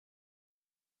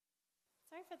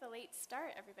Sorry for the late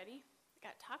start, everybody. I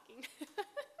got talking.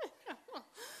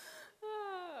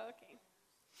 Oh, okay.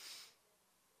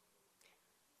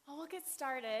 Well, we'll get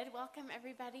started. Welcome,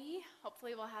 everybody.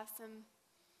 Hopefully we'll have some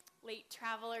late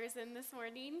travelers in this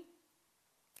morning.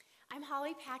 I'm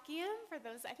Holly Packiam. For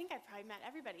those, I think I've probably met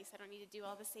everybody, so I don't need to do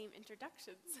all the same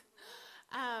introductions.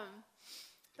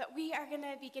 But we are going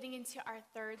to be getting into our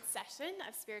third session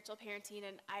of spiritual parenting,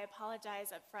 and I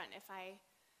apologize up front if I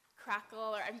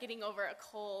crackle, or I'm getting over a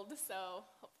cold, so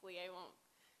hopefully I won't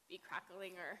be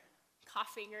crackling or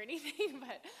coughing or anything,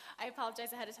 but I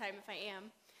apologize ahead of time if I am.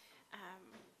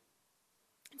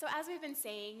 So as we've been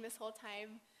saying this whole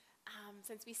time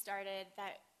since we started,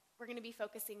 that we're going to be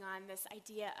focusing on this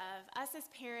idea of us as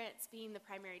parents being the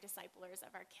primary disciplers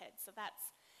of our kids. So that's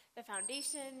the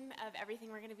foundation of everything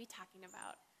we're going to be talking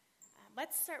about.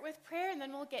 Let's start with prayer, and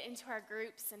then we'll get into our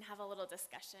groups and have a little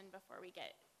discussion before we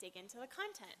dig into the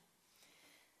content.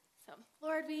 So,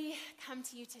 Lord, we come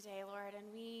to you today, Lord,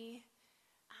 and we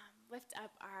lift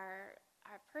up our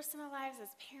personal lives as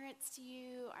parents to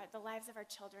you, the lives of our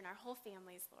children, our whole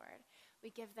families, Lord. We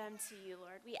give them to you,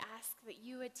 Lord. We ask that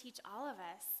you would teach all of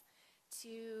us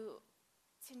to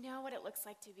know what it looks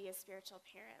like to be a spiritual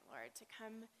parent, Lord, to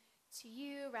come to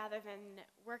you rather than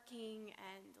working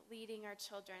and leading our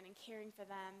children and caring for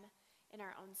them in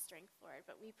our own strength, Lord.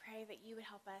 But we pray that you would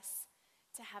help us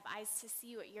to have eyes to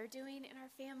see what you're doing in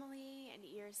our family and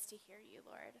ears to hear you,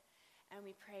 Lord. And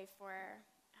we pray for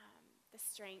the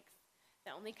strength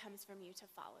that only comes from you to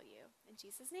follow you. In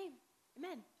Jesus' name,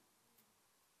 amen.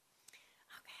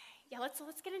 Okay, yeah, let's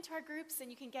get into our groups, and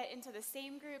you can get into the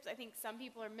same groups. I think some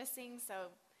people are missing,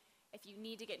 so if you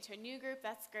need to get into a new group,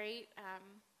 that's great.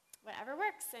 Whatever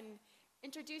works, and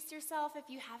introduce yourself if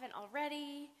you haven't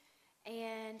already.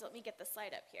 And let me get the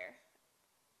slide up here.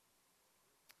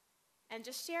 And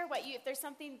just share if there's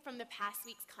something from the past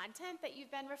week's content that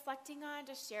you've been reflecting on,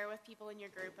 just share with people in your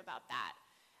group about that.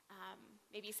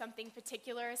 Maybe something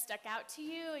particular stuck out to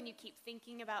you and you keep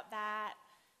thinking about that.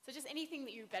 So just anything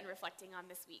that you've been reflecting on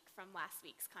this week from last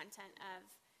week's content of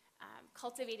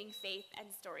cultivating faith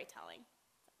and storytelling.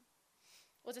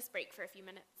 We'll just break for a few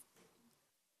minutes.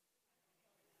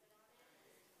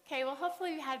 Okay, well,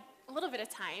 hopefully we had a little bit of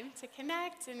time to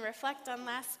connect and reflect on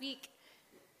last week.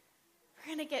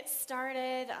 We're going to get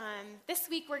started. This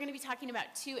week we're going to be talking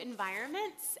about two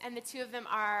environments, and the two of them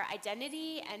are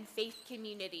identity and faith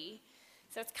community.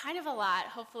 So it's kind of a lot.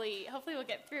 Hopefully we'll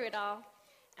get through it all.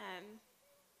 Let's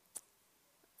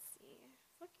see.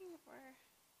 Looking for.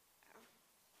 Oh.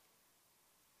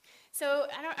 So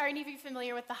are any of you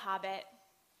familiar with The Hobbit?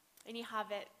 Any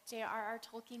Hobbit, J.R.R.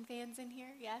 Tolkien fans in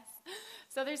here? Yes.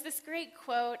 So there's this great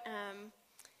quote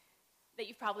that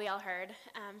you've probably all heard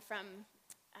from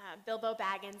Bilbo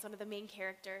Baggins, one of the main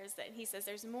characters, and he says,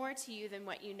 "There's more to you than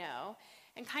what you know."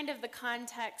 And kind of the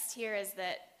context here is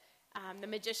that the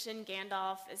magician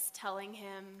Gandalf is telling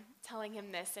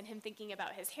him this, and him thinking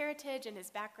about his heritage and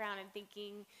his background, and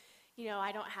thinking,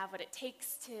 I don't have what it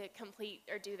takes to complete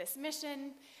or do this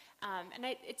mission. And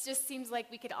it just seems like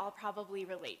we could all probably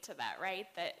relate to that, right?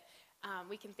 That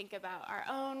we can think about our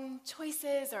own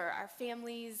choices or our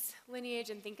family's lineage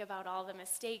and think about all the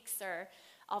mistakes or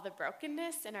all the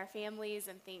brokenness in our families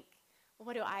and think, well,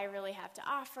 what do I really have to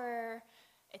offer?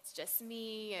 It's just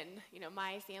me and,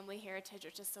 my family heritage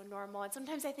are just so normal. And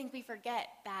sometimes I think we forget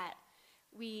that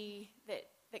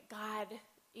that God,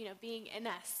 being in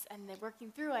us and then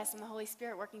working through us and the Holy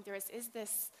Spirit working through us is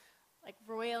this like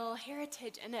royal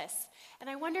heritage in us. And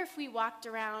I wonder if we walked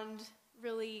around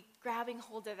really grabbing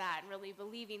hold of that and really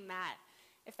believing that,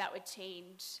 if that would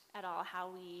change at all how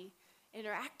we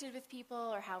interacted with people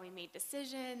or how we made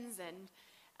decisions. And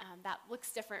that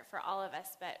looks different for all of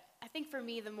us. But I think for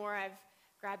me, the more I've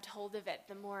grabbed hold of it,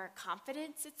 the more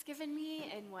confidence it's given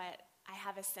me in what I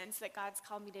have a sense that God's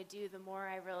called me to do, the more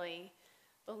I really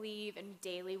believe and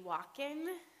daily walk in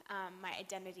my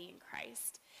identity in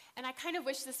Christ. And I kind of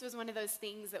wish this was one of those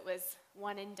things that was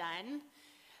one and done.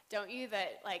 Don't you?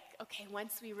 That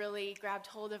once we really grabbed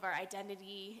hold of our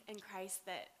identity in Christ,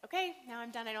 that, okay, now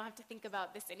I'm done. I don't have to think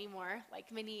about this anymore,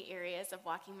 like many areas of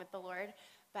walking with the Lord.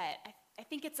 But I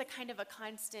think it's a kind of a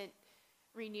constant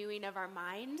renewing of our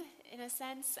mind, in a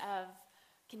sense, of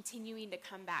continuing to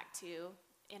come back to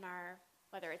in our,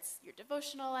 whether it's your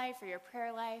devotional life or your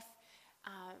prayer life,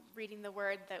 reading the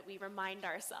word, that we remind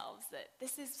ourselves that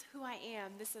this is who I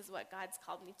am, this is what God's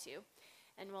called me to.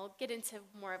 And we'll get into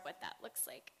more of what that looks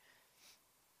like.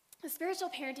 The spiritual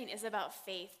parenting is about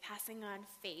faith, passing on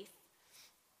faith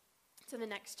to the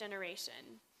next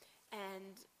generation.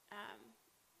 And,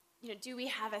 do we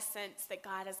have a sense that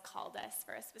God has called us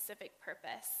for a specific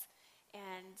purpose?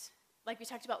 And like we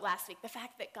talked about last week, the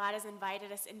fact that God has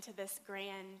invited us into this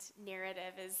grand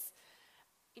narrative is,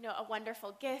 a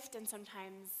wonderful gift and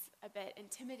sometimes a bit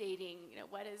intimidating.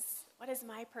 What is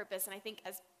my purpose? And I think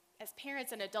as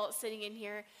parents and adults sitting in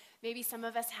here, maybe some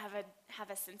of us have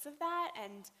a sense of that,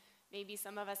 and maybe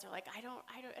some of us are like, I don't.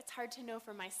 It's hard to know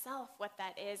for myself what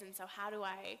that is, and so how do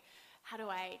I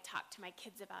talk to my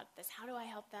kids about this? How do I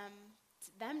help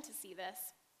them to see this?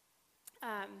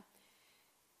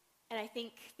 And I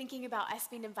think thinking about us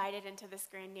being invited into this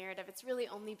grand narrative, it's really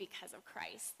only because of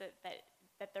Christ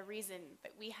that the reason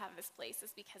that we have this place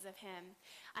is because of him.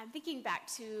 I'm thinking back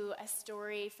to a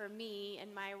story for me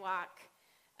in my walk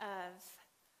of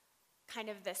kind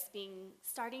of this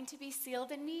starting to be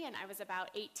sealed in me, and I was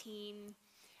about 18.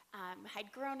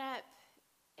 I'd grown up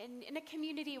in a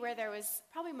community where there was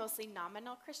probably mostly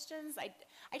nominal Christians.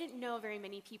 I didn't know very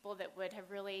many people that would have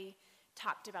really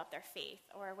talked about their faith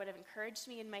or would have encouraged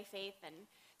me in my faith. And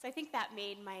so I think that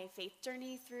made my faith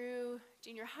journey through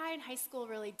junior high and high school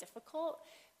really difficult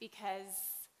because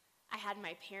I had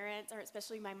my parents, or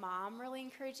especially my mom, really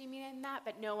encouraging me in that,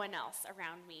 but no one else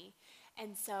around me.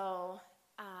 And so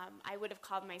I would have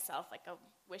called myself like a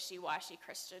wishy-washy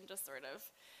Christian, just sort of,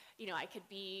 I could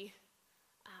be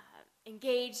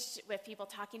engaged with people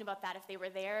talking about that if they were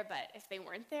there, but if they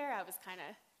weren't there, I was kind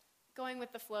of going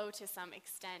with the flow to some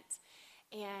extent.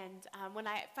 And when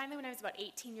I was about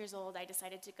 18 years old, I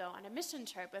decided to go on a mission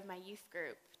trip with my youth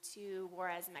group to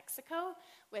Juarez, Mexico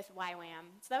with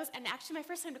YWAM. So and actually my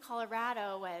first time to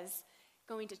Colorado was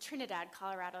going to Trinidad,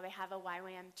 Colorado. They have a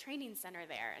YWAM training center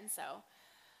there. And so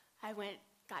I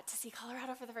got to see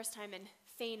Colorado for the first time and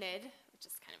fainted, which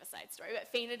is kind of a side story,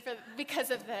 but fainted because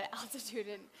of the altitude,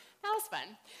 and that was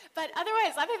fun. But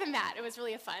otherwise, other than that, it was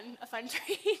really a fun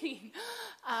training.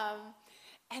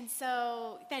 And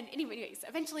so then, anyways,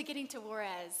 eventually getting to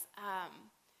Juarez,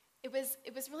 it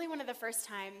was really one of the first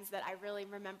times that I really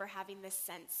remember having this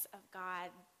sense of God,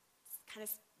 kind of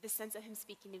this sense of him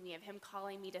speaking to me, of him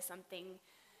calling me to something,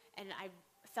 and I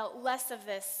felt less of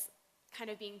this kind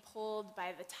of being pulled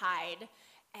by the tide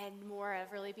and more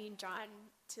of really being drawn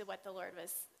to what the Lord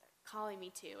was calling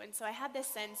me to. And so I had this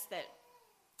sense that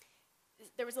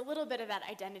there was a little bit of that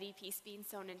identity piece being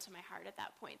sown into my heart at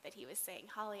that point, that he was saying,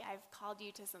 Holly, I've called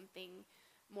you to something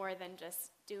more than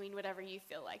just doing whatever you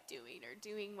feel like doing or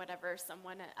doing whatever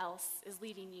someone else is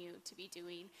leading you to be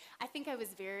doing. I think I've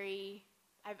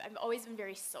always been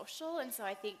very social, and so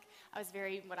I think I was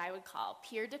very what I would call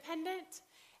peer dependent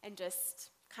and just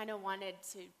kind of wanted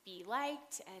to be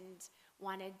liked and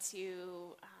wanted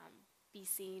to be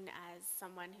seen as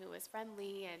someone who was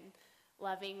friendly and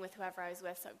loving with whoever I was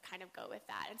with, so I would kind of go with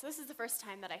that. And so this is the first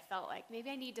time that I felt like maybe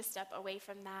I need to step away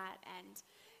from that and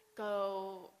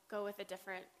go with a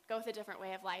different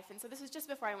way of life. And so this was just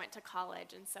before I went to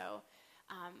college, and so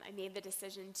I made the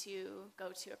decision to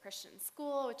go to a Christian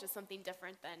school, which is something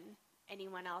different than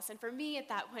anyone else. And for me at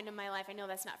that point in my life, I know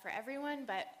that's not for everyone,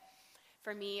 but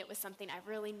for me it was something I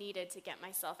really needed to get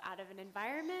myself out of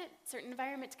certain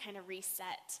environment to kind of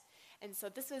reset. And so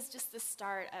this was just the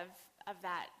start of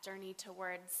that journey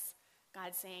towards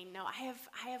God saying, no,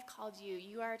 I have called you.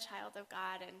 You are a child of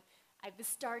God, and I was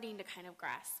starting to kind of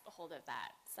grasp a hold of that.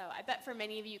 So I bet for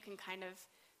many of you can kind of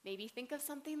maybe think of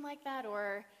something like that,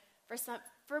 or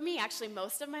for me, actually,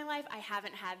 most of my life, I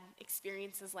haven't had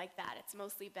experiences like that. It's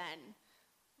mostly been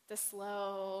the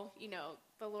slow,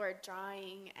 the Lord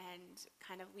drawing and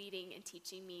kind of leading and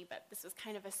teaching me, but this was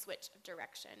kind of a switch of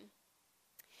direction.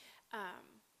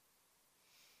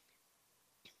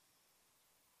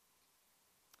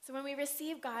 So when we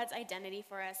receive God's identity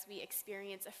for us, we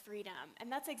experience a freedom.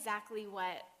 And that's exactly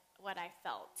what I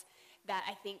felt. That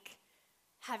I think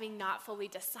having not fully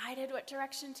decided what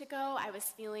direction to go, I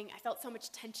felt so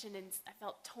much tension and I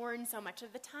felt torn so much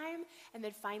of the time. And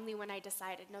then finally when I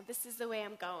decided, no, this is the way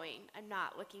I'm going, I'm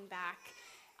not looking back,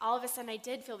 all of a sudden I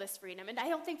did feel this freedom. And I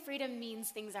don't think freedom means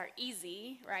things are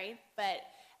easy, right? But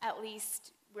at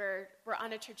least we're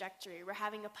on a trajectory. We're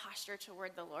having a posture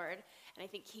toward the Lord. And I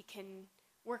think he can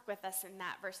work with us in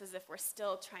that, versus if we're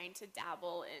still trying to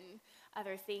dabble in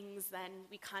other things, then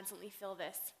we constantly feel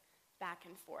this back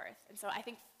and forth. And so I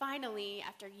think finally,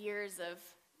 after years of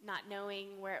not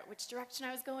knowing which direction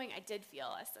I was going, I did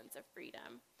feel a sense of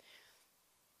freedom.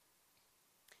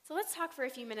 So let's talk for a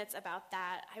few minutes about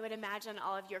that. I would imagine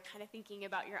all of you are kind of thinking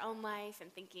about your own life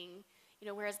and thinking,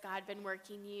 where has God been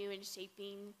working you and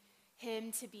shaping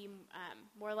him to be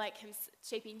more like him,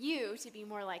 shaping you to be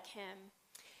more like him.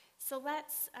 So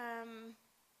let's,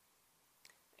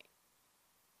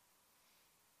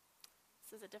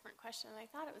 this is a different question than I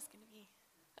thought it was going to be.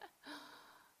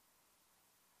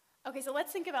 Okay, so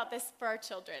let's think about this for our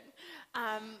children.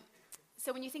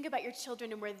 So when you think about your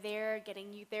children and where they're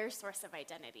getting you their source of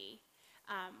identity,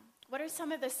 what are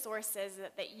some of the sources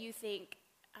that you think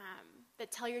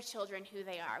that tell your children who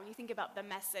they are? When you think about the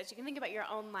message, you can think about your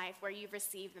own life where you've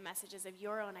received the messages of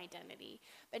your own identity.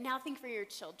 But now think for your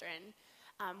children.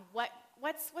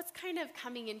 What's kind of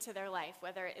coming into their life?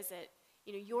 Whether is it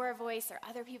your voice or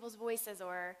other people's voices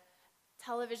or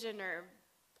television or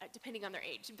depending on their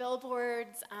age,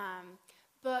 billboards,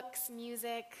 books,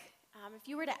 music. If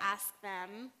you were to ask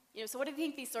them, so what do you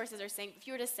think these sources are saying? If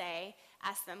you were to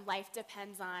ask them, life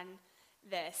depends on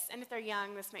this. And if they're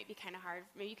young, this might be kind of hard.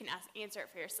 Maybe you can answer it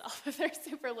for yourself if they're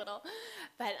super little.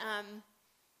 But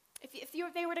if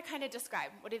they were to kind of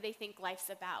describe, what do they think life's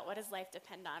about? What does life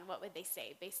depend on? What would they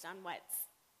say based on what's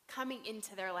coming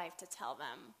into their life to tell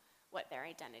them what their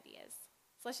identity is?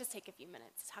 So let's just take a few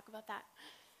minutes to talk about that.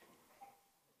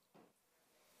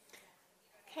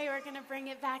 Okay, we're going to bring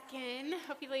it back in.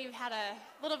 Hopefully you've had a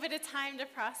little bit of time to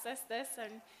process this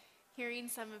and hearing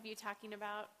some of you talking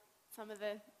about some of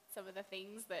the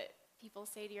things that people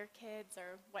say to your kids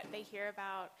or what they hear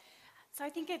about. So I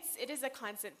think it is a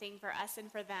constant thing for us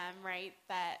and for them, right?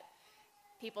 That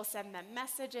people send them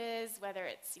messages, whether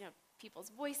it's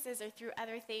people's voices or through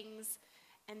other things,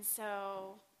 and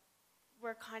so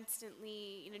we're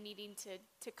constantly needing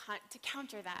to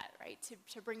counter that, right?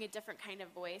 To bring a different kind of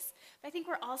voice. But I think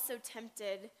we're also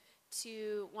tempted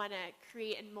to want to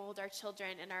create and mold our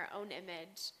children in our own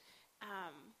image,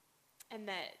 and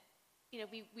that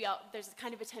we all, there's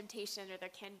kind of a temptation, or there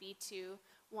can be, to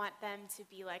want them to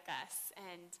be like us,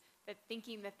 and that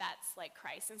thinking that that's like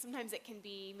Christ. And sometimes it can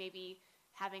be maybe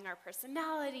having our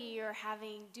personality or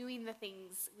doing the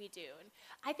things we do. And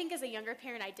I think as a younger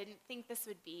parent, I didn't think this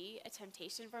would be a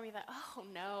temptation for me, that, oh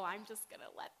no, I'm just going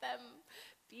to let them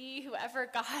be whoever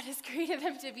God has created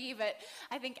them to be. But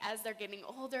I think as they're getting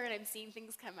older and I'm seeing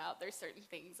things come out, there's certain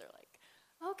things that are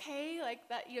like, okay, like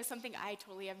that, something I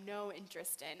totally have no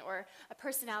interest in, or a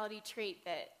personality trait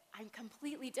that I'm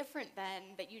completely different than,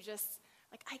 that you just,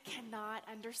 like, I cannot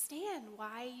understand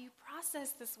why you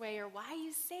process this way or why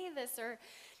you say this,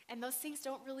 and those things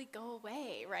don't really go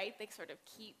away, right? They sort of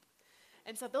keep.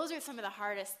 And so those are some of the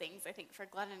hardest things, I think, for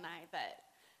Glenn and I, that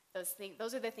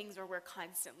those are the things where I'm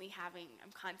constantly having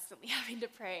to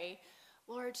pray,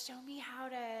 Lord, show me how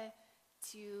to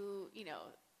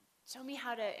show me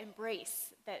how to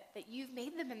embrace that you've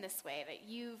made them in this way, that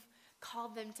you've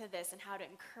called them to this, and how to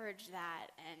encourage that.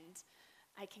 And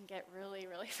I can get really,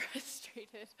 really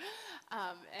frustrated.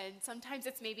 And sometimes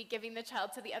it's maybe giving the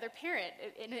child to the other parent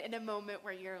in a moment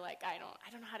where you're like, I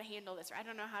don't know how to handle this, or I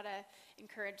don't know how to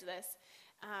encourage this.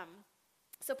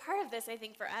 So part of this, I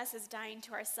think, for us is dying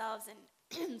to ourselves and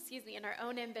and our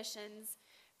own ambitions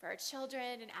for our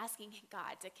children, and asking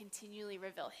God to continually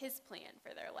reveal his plan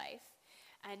for their life.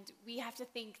 And we have to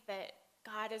think that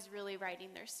God is really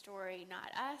writing their story,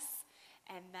 not us,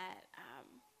 and that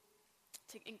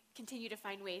to continue to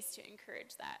find ways to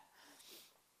encourage that.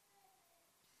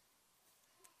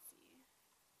 Let's see.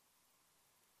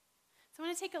 So I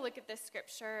want to take a look at this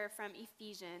scripture from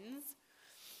Ephesians.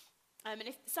 And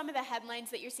if some of the headlines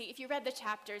that you're seeing, if you read the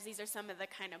chapters, these are some of the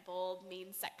kind of bold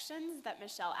main sections that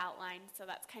Michelle outlined, so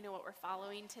that's kind of what we're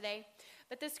following today.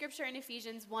 But this scripture in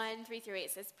Ephesians 1, 3-8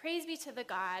 says, "Praise be to the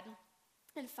God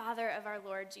and Father of our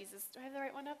Lord Jesus." Do I have the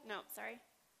right one up? No, sorry.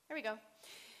 There we go.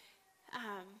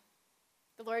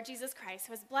 The Lord Jesus Christ,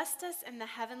 who has blessed us in the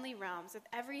heavenly realms with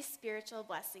every spiritual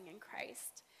blessing in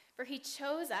Christ. For he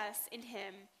chose us in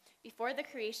him before the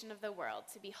creation of the world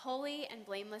to be holy and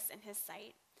blameless in his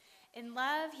sight. In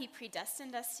love, he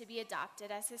predestined us to be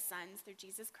adopted as his sons through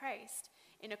Jesus Christ,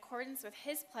 in accordance with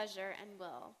his pleasure and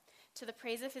will, to the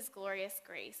praise of his glorious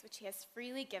grace, which he has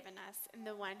freely given us in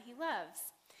the one he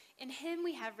loves. In him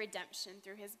we have redemption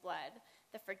through his blood,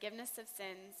 the forgiveness of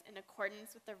sins, in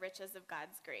accordance with the riches of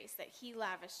God's grace that he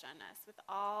lavished on us with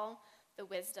all the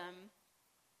wisdom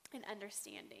and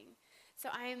understanding. So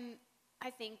I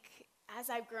think as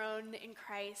I've grown in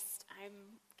Christ,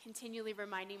 I'm continually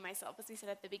reminding myself, as we said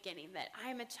at the beginning, that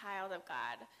I'm a child of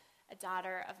God, a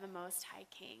daughter of the Most High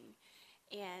King.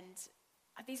 And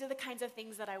these are the kinds of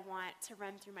things that I want to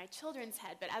run through my children's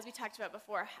head. But as we talked about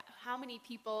before, how many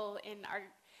people in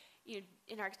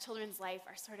our children's life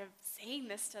are sort of saying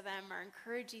this to them or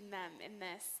encouraging them in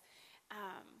this?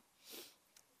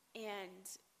 And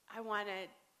I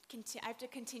have to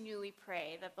continually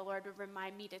pray that the Lord would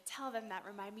remind me to tell them that,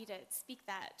 remind me to speak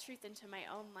that truth into my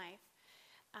own life.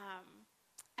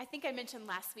 I think I mentioned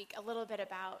last week a little bit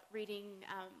about reading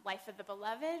Life of the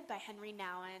Beloved by Henry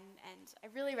Nouwen, and I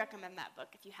really recommend that book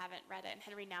if you haven't read it. And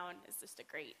Henry Nouwen is just a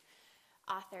great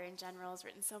author in general, has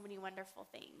written so many wonderful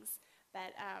things.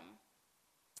 But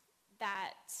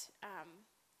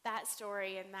that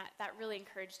story, and that really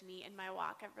encouraged me in my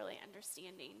walk of really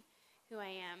understanding who I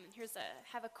am. And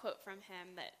have a quote from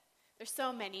him that, there's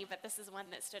so many, but this is one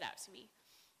that stood out to me.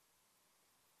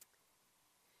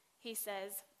 He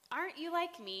says, "Aren't you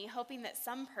like me, hoping that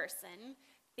some person,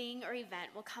 thing, or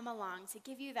event will come along to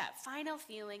give you that final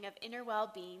feeling of inner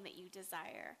well-being that you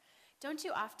desire? Don't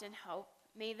you often hope,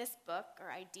 may this book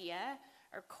or idea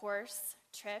or course,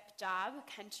 trip, job,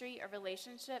 country, or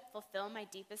relationship fulfill my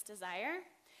deepest desire?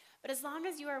 But as long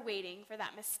as you are waiting for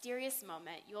that mysterious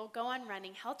moment, you will go on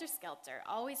running helter-skelter,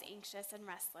 always anxious and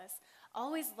restless,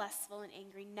 always lustful and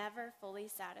angry, never fully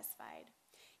satisfied.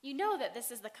 You know that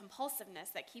this is the compulsiveness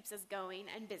that keeps us going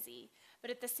and busy,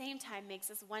 but at the same time makes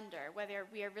us wonder whether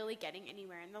we are really getting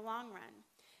anywhere in the long run.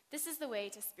 This is the way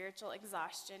to spiritual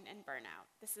exhaustion and burnout.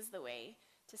 This is the way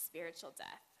to spiritual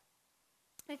death."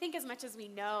 I think as much as we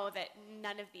know that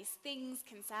none of these things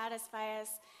can satisfy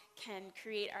us, can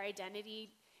create our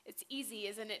identity, it's easy,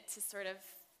 isn't it, to sort of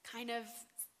kind of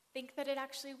think that it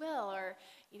actually will, or,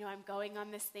 I'm going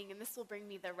on this thing and this will bring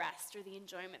me the rest or the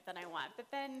enjoyment that I want.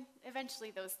 But then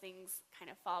eventually those things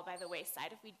kind of fall by the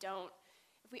wayside if we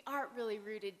aren't really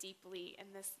rooted deeply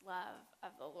in this love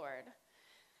of the Lord.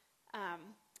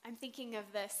 I'm thinking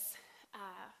of this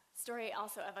story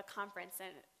also of a conference,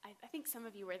 and I think some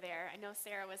of you were there. I know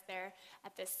Sarah was there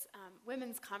at this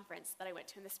women's conference that I went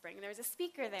to in the spring. And there was a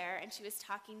speaker there, and she was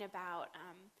talking about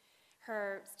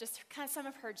just kind of some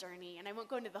of her journey. And I won't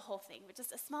go into the whole thing, but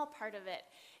just a small part of it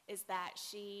is that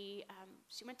she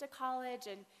went to college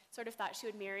and sort of thought she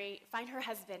would find her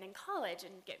husband in college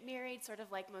and get married, sort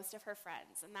of like most of her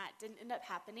friends. And that didn't end up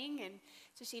happening. And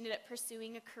so she ended up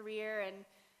pursuing a career, and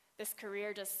this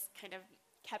career just kind of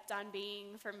kept on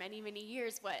being for many, many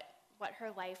years what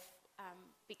her life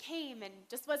became, and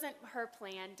just wasn't her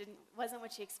plan, wasn't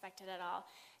what she expected at all.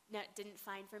 Didn't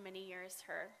find for many years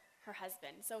her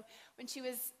husband. So when she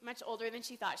was much older than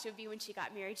she thought she would be when she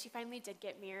got married, she finally did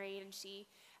get married, and she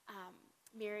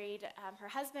married her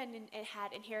husband and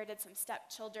had inherited some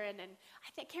stepchildren. And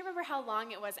I can't remember how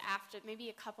long it was after, maybe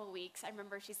a couple weeks. I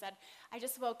remember she said, "I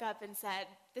just woke up and said,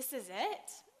 this is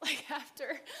it?" Like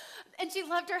after, and she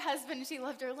loved her husband, she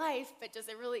loved her life, but just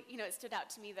it really, it stood out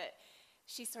to me that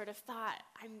she sort of thought,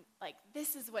 I'm like,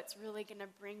 this is what's really going to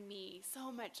bring me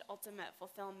so much ultimate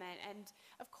fulfillment. And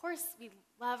of course, we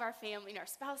love our family and our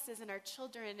spouses and our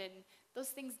children, and those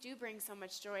things do bring so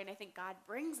much joy. And I think God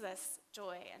brings us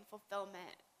joy and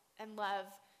fulfillment and love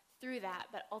through that.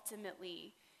 But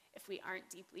ultimately, if we aren't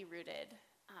deeply rooted,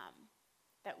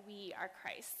 that we are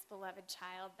Christ's beloved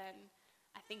child, then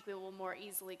I think we will more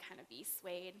easily kind of be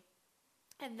swayed.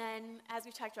 And then, as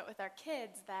we talked about with our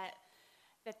kids, that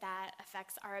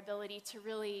affects our ability to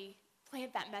really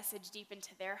plant that message deep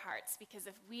into their hearts, because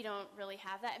if we don't really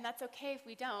have that, and that's okay if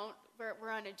we don't, we're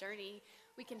on a journey.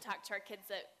 We can talk to our kids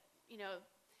that,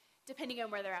 depending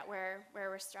on where they're at, where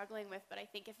we're struggling with, but I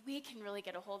think if we can really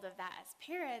get a hold of that as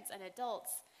parents and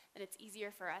adults, then it's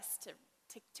easier for us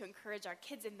to encourage our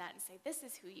kids in that and say, this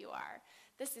is who you are.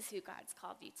 This is who God's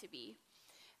called you to be.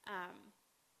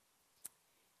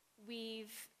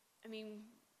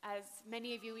 As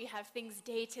many of you, we have things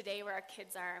day to day where our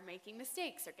kids are making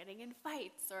mistakes or getting in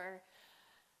fights or,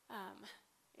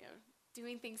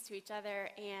 doing things to each other.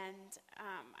 And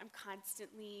I'm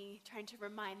constantly trying to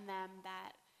remind them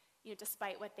that,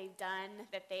 despite what they've done,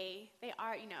 that they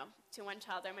are, to one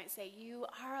child I might say, you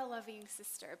are a loving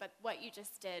sister, but what you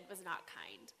just did was not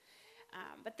kind.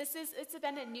 But it's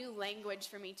been a new language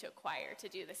for me to acquire to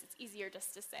do this. It's easier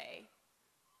just to say,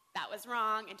 that was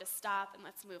wrong, and just stop and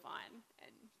let's move on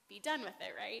and be done with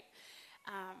it, right?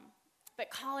 But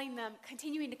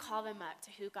continuing to call them up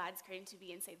to who God's created to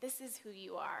be and say, this is who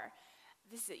you are.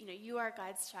 This is, you are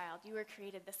God's child. You were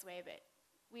created this way, but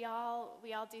we all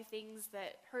do things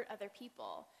that hurt other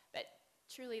people, but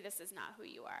truly this is not who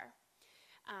you are.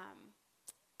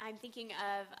 I'm thinking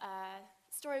of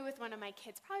a story with one of my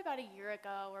kids probably about a year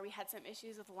ago where we had some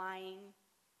issues with lying,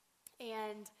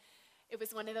 and it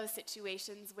was one of those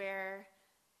situations where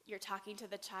you're talking to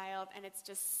the child and it's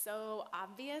just so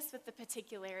obvious with the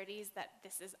particularities that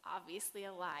this is obviously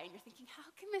a lie, and you're thinking, how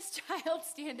can this child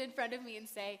stand in front of me and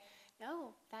say,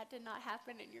 no, that did not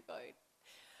happen? And you're going,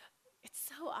 it's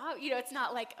so obvious. It's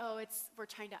not like, we're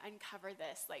trying to uncover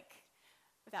this, like,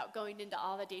 without going into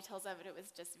all the details of it. It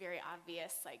was just very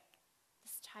obvious, like,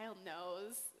 this child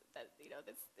knows that,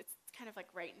 it's kind of like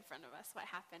right in front of us what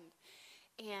happened.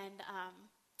 And,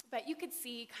 but you could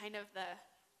see kind of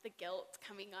the guilt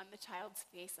coming on the child's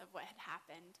face of what had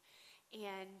happened.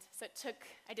 And so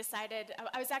I decided,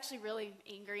 I was actually really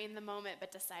angry in the moment,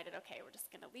 but decided, okay, we're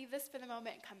just going to leave this for the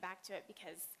moment and come back to it,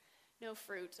 because no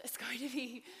fruit is going to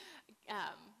be,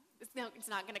 it's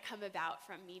not going to come about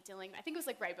from me dealing. I think it was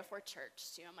like right before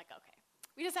church too. I'm like, okay,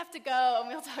 we just have to go and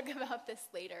we'll talk about this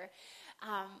later.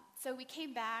 So we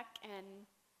came back and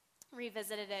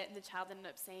revisited it, and the child ended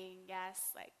up saying,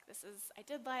 yes, like I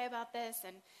did lie about this,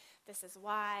 and this is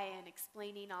why, and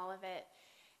explaining all of it.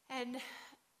 And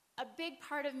a big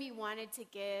part of me wanted to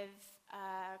give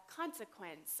a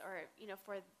consequence or,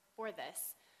 for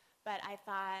this. But I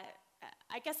thought,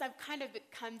 I guess I've kind of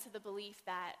come to the belief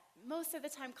that most of the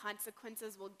time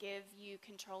consequences will give you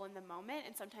control in the moment,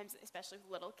 and sometimes, especially with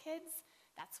little kids,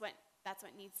 that's what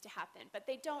needs to happen. But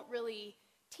they don't really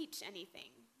teach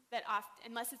anything that often,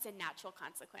 unless it's a natural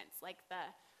consequence, like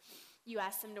you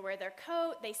ask them to wear their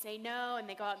coat, they say no, and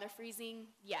they go out and they're freezing.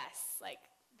 Yes, like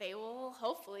they will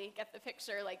hopefully get the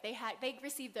picture. Like they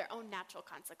receive their own natural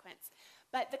consequence,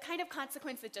 but the kind of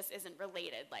consequence that just isn't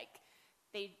related, like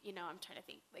I'm trying to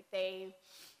think, like they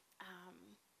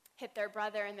hit their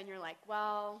brother, and then you're like,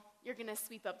 well, you're gonna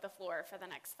sweep up the floor for the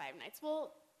next 5 nights.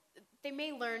 Well, they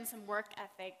may learn some work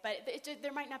ethic, but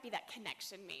there might not be that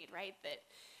connection made, right?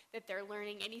 That they're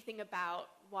learning anything about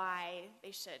why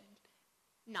they should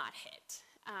not hit.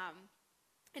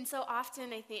 And so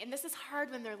often I think, and this is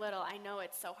hard when they're little, I know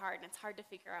it's so hard, and it's hard to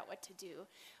figure out what to do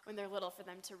when they're little for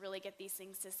them to really get these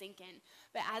things to sink in.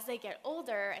 But as they get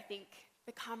older, I think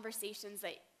the conversations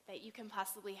that you can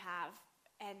possibly have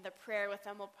and the prayer with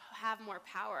them will have more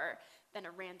power than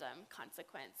a random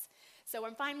consequence. So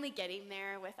I'm finally getting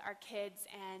there with our kids,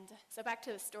 and so back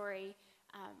to the story,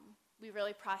 we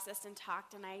really processed and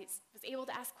talked, and I was able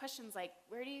to ask questions like,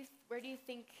 where do you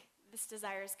think this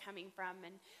desire is coming from?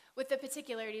 And with the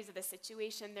particularities of the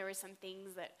situation, there were some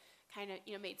things that kind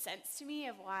of made sense to me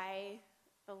of why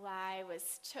the lie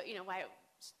was why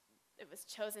it was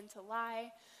chosen to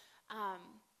lie.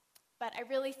 But I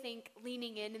really think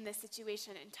leaning in this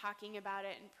situation and talking about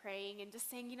it and praying and just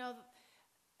saying,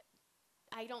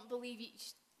 I don't believe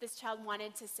this child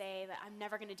wanted to say that I'm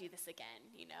never going to do this again,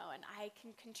 and I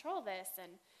can control this.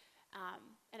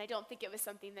 And I don't think it was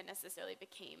something that necessarily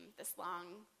became this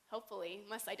long, hopefully,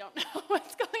 unless I don't know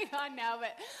what's going on now,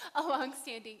 but a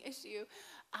long-standing issue,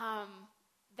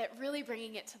 that really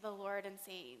bringing it to the Lord and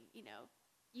saying,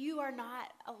 you are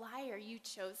not a liar. You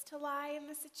chose to lie in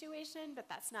this situation, but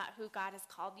that's not who God has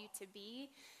called you to be.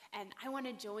 And I want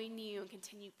to join you and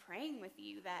continue praying with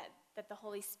you that the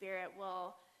Holy Spirit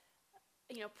will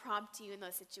prompt you in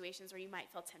those situations where you might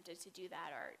feel tempted to do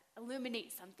that, or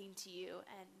illuminate something to you,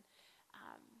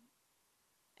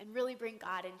 and really bring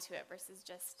God into it versus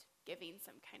just giving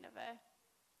some kind of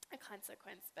a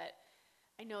consequence. But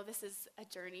I know this is a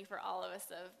journey for all of us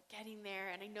of getting there,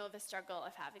 and I know the struggle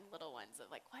of having little ones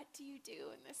of like, what do you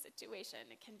do in this situation?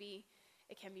 It can be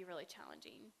really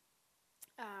challenging.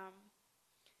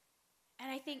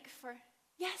 And I think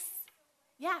yes,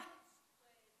 yeah.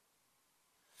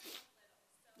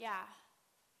 Yeah.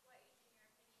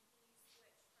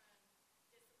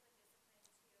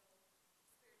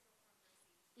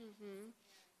 Mm-hmm.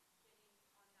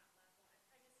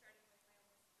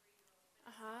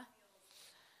 Uh-huh.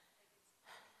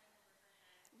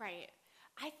 Right.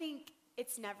 I think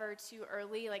it's never too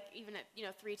early, like even at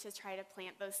 3, to try to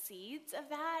plant those seeds of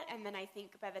that, and then I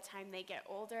think by the time they get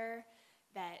older,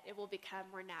 that it will become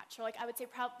more natural. Like I would say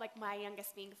probably like my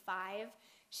youngest being 5,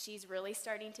 she's really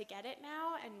starting to get it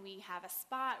now, and we have a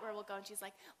spot where we'll go, and she's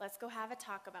like, let's go have a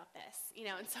talk about this,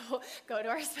 and so we'll go to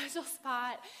our special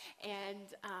spot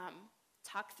and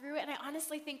talk through it. And I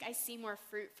honestly think I see more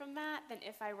fruit from that than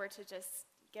if I were to just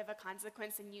give a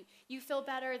consequence and you feel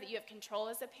better that you have control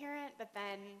as a parent, but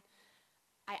then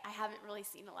I haven't really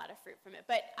seen a lot of fruit from it.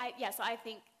 But so I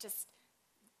think just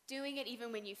doing it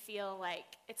even when you feel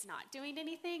like it's not doing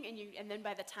anything, and then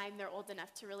by the time they're old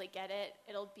enough to really get it,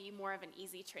 it'll be more of an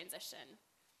easy transition.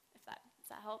 Does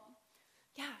that help?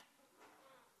 Yeah.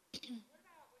 What do you think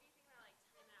about like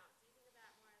timeout? Do you think of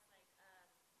that more as like a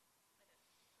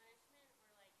punishment,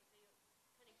 or like if they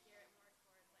kind of gear it more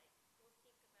towards like we'll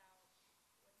think about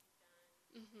what you've done,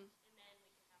 Mm-hmm. and then we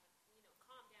can have a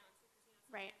calm down too, because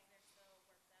Right. sometimes they're so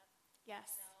worked up Yes.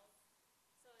 themselves.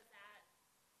 So is that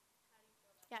how do you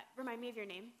feel about Yeah. Remind me of your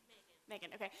name.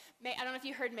 Megan? Megan, okay. I don't know if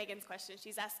you heard Megan's question.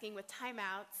 She's asking with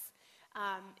timeouts,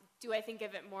 do I think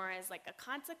of it more as like a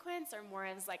consequence or more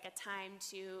as like a time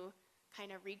to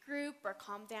kind of regroup or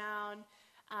calm down?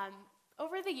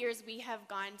 Over the years, we have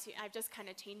I've just kind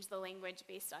of changed the language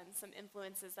based on some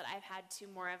influences that I've had to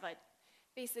more of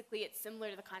basically it's similar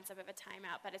to the concept of a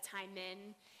timeout, but a time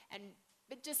in,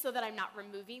 but just so that I'm not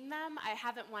removing them. I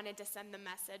haven't wanted to send the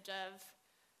message of,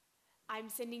 I'm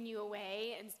sending you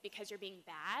away and it's because you're being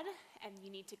bad and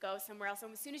you need to go somewhere else.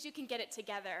 And as soon as you can get it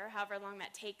together, however long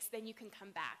that takes, then you can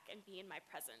come back and be in my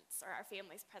presence or our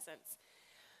family's presence.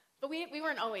 But we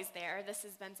weren't always there. This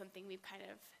has been something we've kind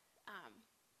of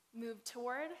moved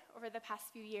toward over the past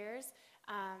few years.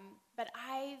 But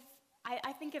I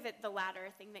think of it the latter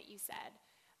thing that you said,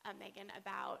 Megan,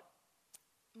 about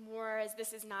more as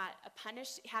this is not a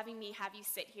having me have you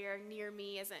sit here near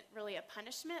me isn't really a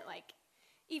punishment. Like,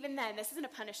 even then, this isn't a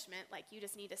punishment. Like, you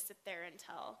just need to sit there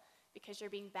until, because you're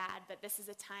being bad, but this is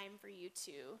a time for you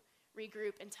to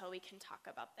regroup until we can talk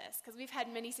about this. Because we've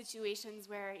had many situations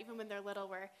where, even when they're little,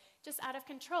 we're just out of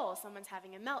control. Someone's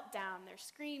having a meltdown, they're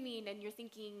screaming, and you're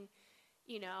thinking,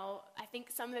 I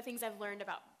think some of the things I've learned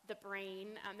about the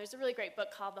brain, there's a really great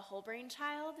book called The Whole Brain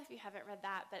Child, if you haven't read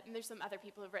that, and there's some other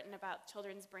people who've written about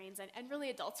children's brains and really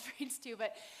adults' brains too,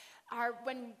 but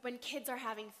when kids are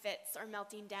having fits or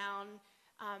melting down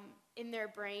in their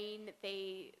brain,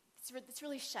 it's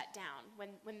really shut down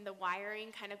when the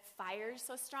wiring kind of fires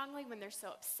so strongly, when they're so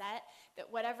upset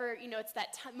that whatever, it's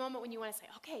that moment when you want to say,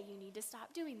 okay, you need to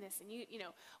stop doing this, and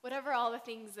whatever all the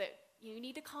things that you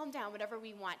need to calm down, whatever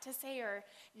we want to say or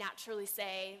naturally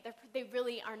say, they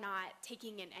really are not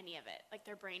taking in any of it. Like,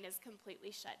 their brain is completely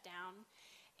shut down,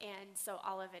 and so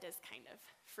all of it is kind of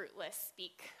fruitless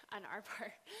speak on our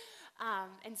part.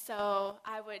 And so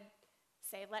I would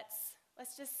say let's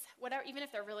just, whatever, even if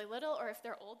they're really little or if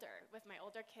they're older. With my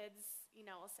older kids,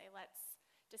 we'll say let's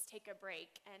just take a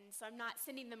break. And so I'm not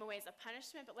sending them away as a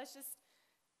punishment, but let's just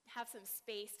have some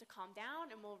space to calm down,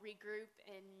 and we'll regroup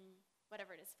in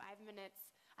whatever it is, 5 minutes.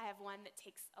 I have one that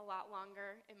takes a lot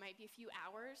longer. It might be a few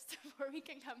hours before we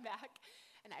can come back,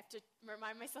 and I have to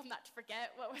remind myself not to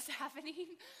forget what was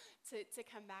happening to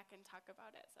come back and talk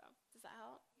about it. So does that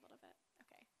help a little bit?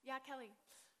 Okay. Yeah, Kelly.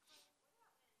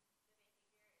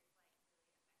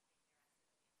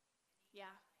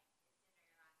 Yeah.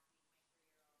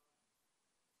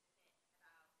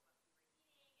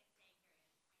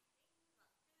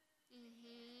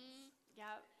 Mm-hmm.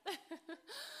 Yep.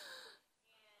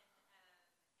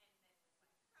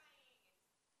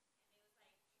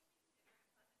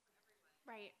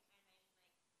 Right.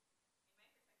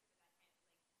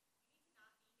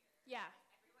 Yeah.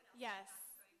 Yes.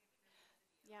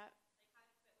 Yep.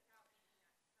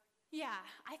 Yeah,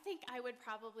 I think I would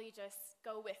probably just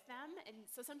go with them. And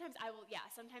so sometimes I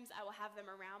will have them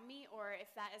around me, or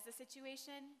if that is the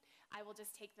situation, I will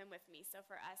just take them with me. So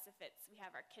for us, if we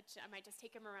have our kitchen, I might just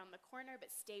take them around the corner,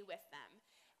 but stay with them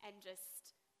and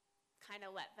just kind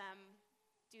of let them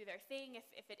do their thing.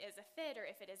 If it is a fit or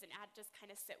if it is an ad, just kind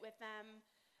of sit with them.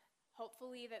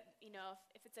 Hopefully that,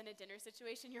 if it's in a dinner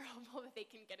situation, you're hopeful that they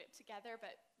can get it together,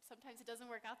 but sometimes it doesn't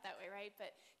work out that way, right?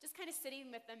 But just kind of sitting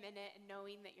with them in it and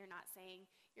knowing that you're not saying,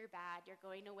 you're bad, you're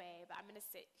going away, but I'm going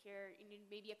to sit here.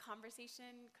 Maybe a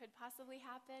conversation could possibly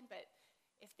happen, but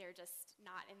if they're just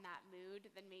not in that mood,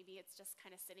 then maybe it's just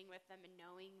kind of sitting with them and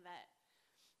knowing that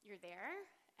you're there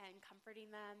and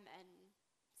comforting them and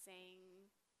saying,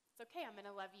 it's okay, I'm going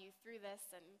to love you through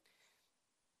this, and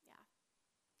yeah.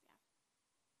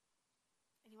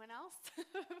 Anyone else?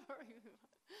 Before we move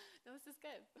on. No, this is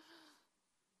good.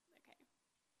 Okay.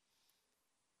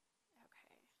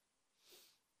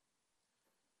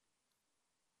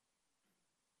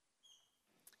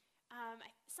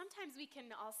 Sometimes we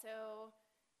can also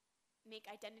make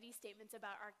identity statements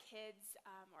about our kids,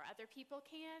 or other people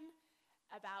can,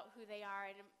 about who they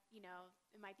are. And,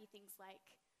 it might be things like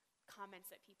comments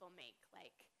that people make,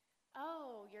 like,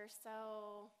 oh, you're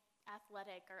so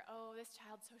athletic, or oh, this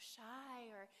child's so shy,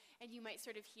 and you might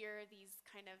sort of hear these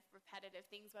kind of repetitive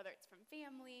things, whether it's from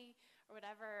family or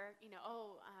whatever, it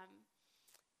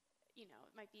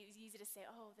might be easy to say,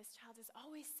 oh, this child is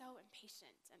always so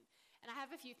impatient, and I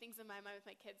have a few things in my mind with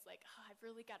my kids, like, oh, I've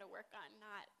really got to work on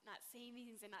not saying these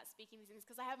things and not speaking these things,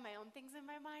 because I have my own things in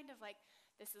my mind of, like,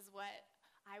 this is what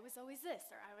I was always this,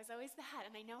 or I was always that,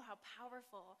 and I know how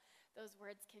powerful those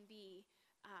words can be,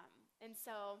 and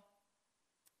so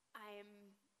I'm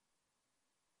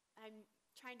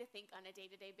trying to think on a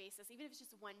day-to-day basis, even if it's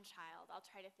just one child, I'll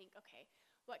try to think, okay,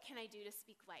 what can I do to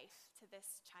speak life to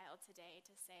this child today,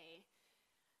 to say,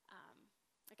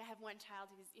 like, I have one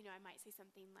child who's, I might say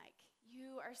something like,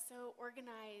 you are so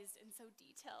organized and so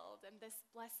detailed, and this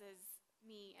blesses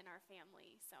me and our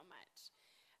family so much.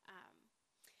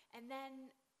 And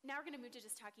then now we're going to move to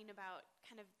just talking about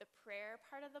kind of the prayer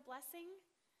part of the blessing.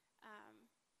 I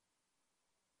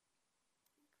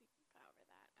think we got over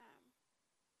that.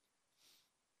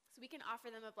 So we can offer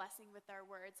them a blessing with our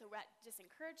words, so just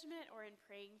encouragement or in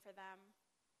praying for them.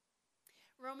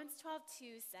 Romans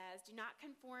 12:2 says, "Do not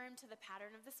conform to the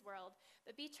pattern of this world,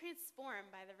 but be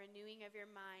transformed by the renewing of your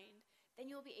mind. Then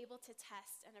you'll be able to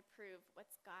test and approve what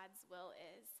God's will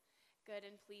is, good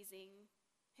and pleasing,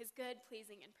 his good,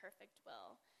 pleasing, and perfect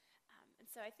will." And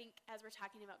so I think as we're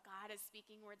talking about God is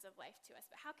speaking words of life to us,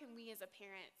 but how can we as a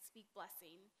parent speak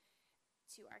blessing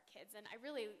to our kids? And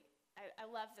I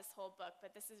love this whole book,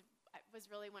 but was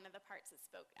really one of the parts that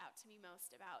spoke out to me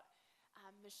most about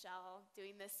Michelle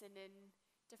doing this, and in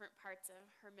different parts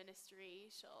of her ministry,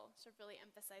 she'll really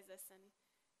emphasize this and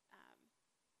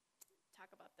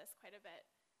talk about this quite a bit.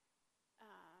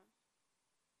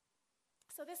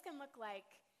 So this can look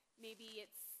like maybe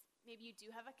you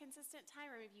do have a consistent time,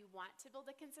 or maybe you want to build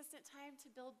a consistent time to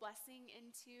build blessing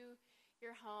into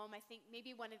your home. I think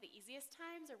maybe one of the easiest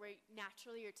times, or where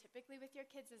naturally you're typically with your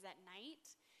kids, is at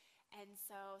night. And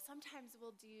so sometimes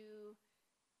we'll do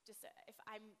if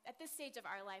I'm at this stage of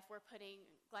our life,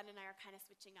 Glenn and I are kind of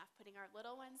switching off, putting our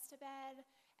little ones to bed,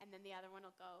 and then the other one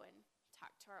will go and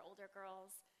talk to our older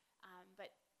girls.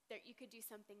 But you could do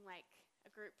something like a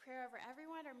group prayer over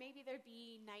everyone, or maybe there'd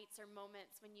be nights or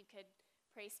moments when you could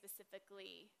pray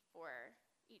specifically for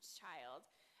each child.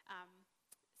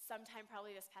 Sometime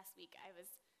probably this past week, I was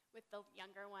with the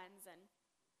younger ones, and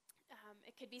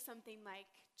it could be something like,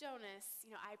 "Jonas,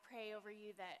 I pray over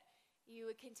you that you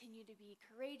would continue to be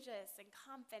courageous and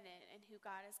confident in who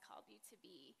God has called you to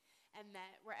be, and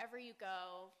that wherever you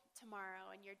go tomorrow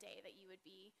in your day, that you would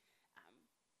be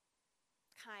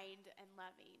kind and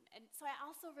loving." And so I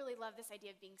also really love this idea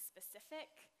of being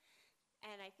specific.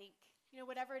 And I think,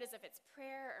 whatever it is, if it's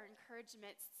prayer or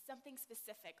encouragement, something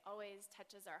specific always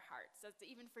touches our hearts. So it's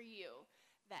even for you,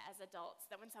 that as adults,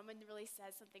 that when someone really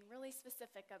says something really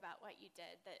specific about what you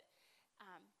did, that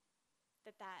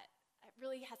it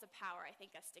really has a power, I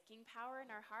think, a sticking power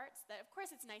in our hearts. That, of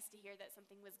course, it's nice to hear that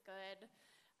something was good.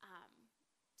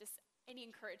 Just any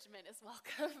encouragement is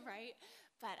welcome, right?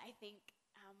 But I think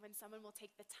when someone will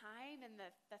take the time and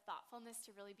the thoughtfulness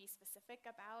to really be specific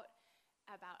about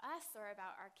us or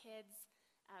about our kids,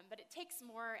 but it takes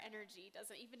more energy,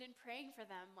 doesn't it? Even in praying for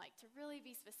them, like to really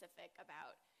be specific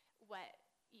about what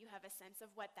you have a sense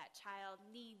of what that child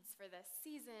needs for this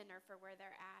season or for where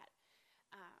they're at.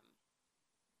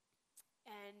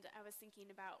 And I was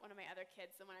thinking about one of my other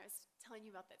kids, the one I was telling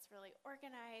you about that's really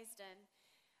organized, and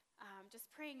just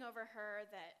praying over her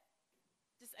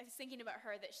I was thinking about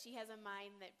her, that she has a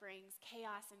mind that brings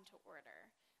chaos into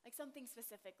order, like something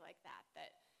specific like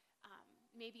that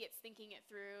maybe it's thinking it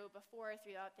through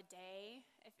throughout the day.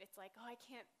 If it's like, I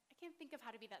can't think of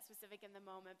how to be that specific in the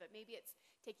moment, but maybe it's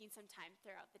taking some time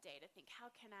throughout the day to think,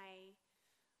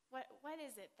 what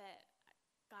is it that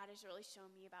God has really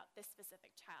shown me about this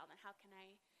specific child, and how can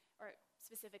I, or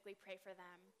specifically pray for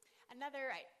them.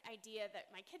 Another idea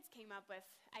that my kids came up with,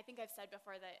 I think I've said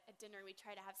before that at dinner we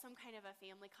try to have some kind of a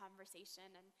family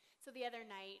conversation, and so the other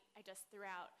night I just threw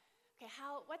out,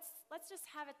 let's just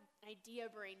have an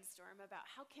idea brainstorm about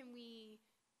how can we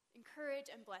encourage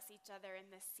and bless each other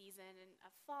in this season of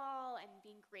fall and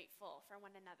being grateful for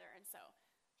one another. And so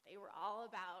they were all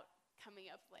about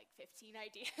coming up with like 15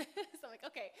 ideas. So I'm like,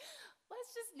 okay,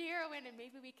 let's just narrow in and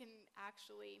maybe we can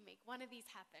actually make one of these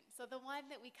happen. So the one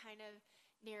that we kind of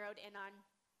narrowed in on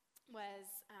was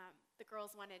the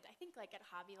girls wanted, I think like at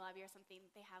Hobby Lobby or something,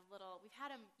 they have we've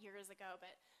had them years ago,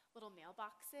 but little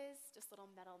mailboxes, just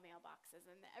little metal mailboxes,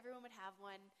 and that everyone would have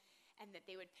one, and that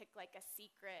they would pick like a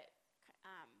secret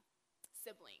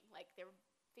sibling, like they would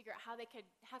figure out how they could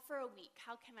have for a week,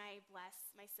 how can I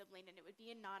bless my sibling, and it would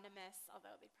be anonymous,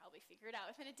 although they'd probably figure it out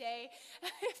within a day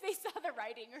if they saw the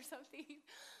writing or something.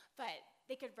 But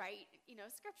they could write,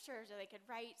 scriptures, or they could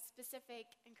write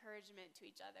specific encouragement to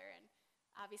each other, and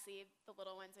obviously the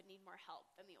little ones would need more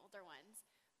help than the older ones.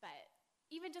 But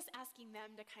even just asking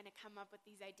them to kind of come up with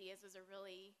these ideas was a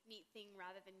really neat thing,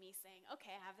 rather than me saying,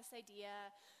 okay, I have this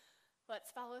idea,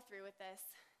 let's follow through with this.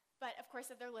 But of course,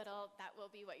 if they're little, that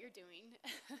will be what you're doing.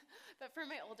 But for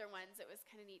my older ones, it was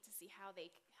kind of neat to see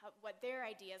what their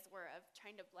ideas were of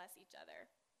trying to bless each other.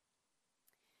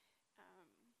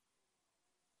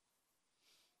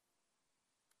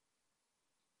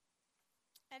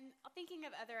 And thinking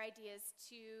of other ideas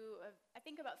too, I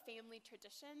think about family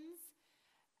traditions.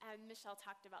 And Michelle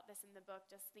talked about this in the book,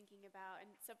 just thinking about,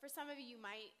 and so for some of you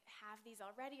might have these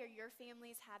already, or your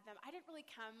families had them. I didn't really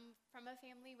come from a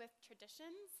family with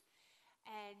traditions.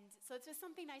 And so it's just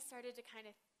something I started to kind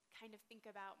of think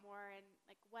about more, and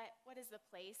like what is the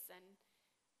place, and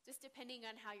just depending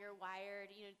on how you're wired,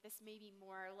 this may be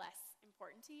more or less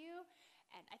important to you.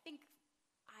 And I think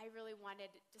I really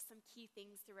wanted just some key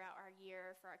things throughout our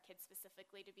year for our kids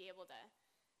specifically to be able to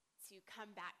to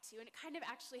come back to. And it kind of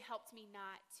actually helped me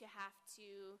not to have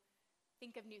to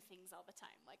think of new things all the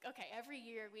time. Like, okay, every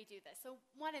year we do this. So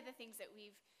one of the things that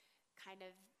we've kind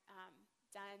of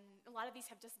done, a lot of these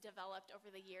have just developed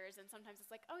over the years, and sometimes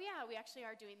it's like, oh yeah, we actually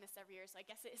are doing this every year, so I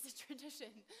guess it is a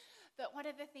tradition. But one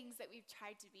of the things that we've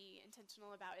tried to be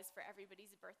intentional about is for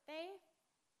everybody's birthday,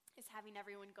 is having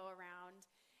everyone go around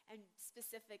and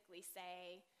specifically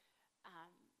say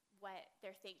what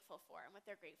they're thankful for and what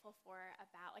they're grateful for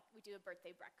about, like we do a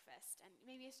birthday breakfast, and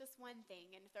maybe it's just one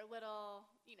thing, and if they're little,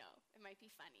 it might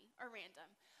be funny or random,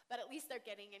 but at least they're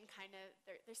getting in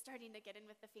they're starting to get in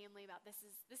with the family about this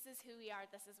is who we are,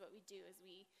 this is what we do, is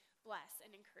we bless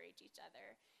and encourage each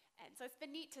other. And so it's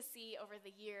been neat to see over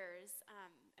the years,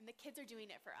 and the kids are doing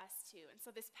it for us too. And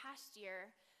so this past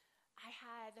year, I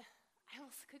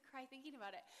almost could cry thinking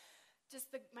about it.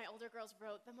 My older girls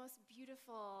wrote the most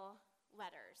beautiful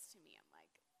letters to me. I'm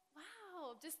like,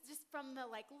 wow, just from the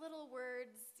little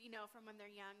words, from when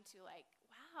they're young to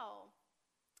wow,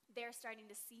 they're starting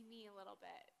to see me a little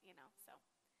bit, so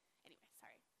anyway,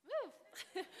 sorry. Woo!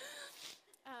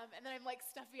 And then I'm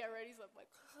stuffy already, so I'm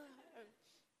like,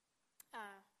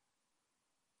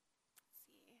 let's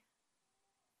see.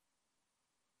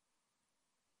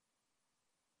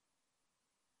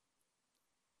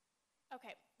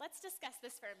 Okay, let's discuss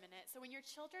this for a minute. So when your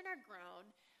children are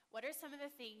grown, what are some of the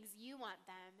things you want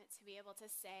them to be able to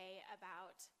say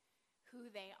about who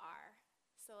they are?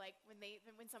 So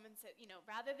when someone says,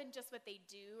 rather than just what they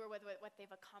do or what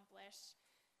they've accomplished,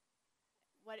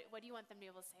 what do you want them to be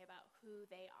able to say about who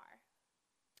they are?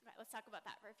 All right, let's talk about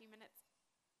that for a few minutes.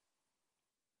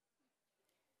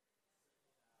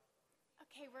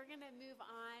 Okay, we're going to move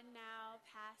on now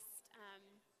past,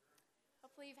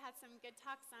 hopefully you've had some good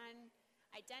talks on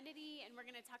identity, and we're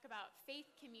going to talk about faith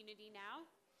community now.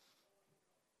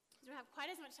 We don't have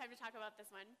quite as much time to talk about this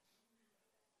one.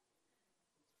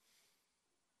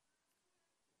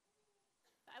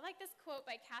 I like this quote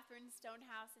by Catherine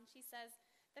Stonehouse, and she says,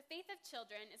 "The faith of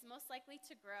children is most likely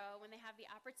to grow when they have the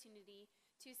opportunity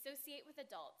to associate with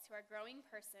adults who are growing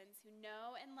persons who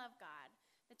know and love God.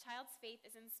 The child's faith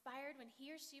is inspired when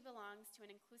he or she belongs to an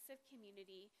inclusive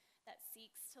community that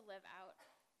seeks to live out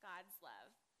God's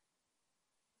love."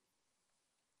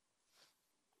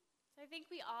 So I think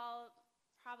we all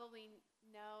probably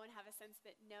know and have a sense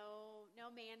that no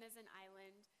man is an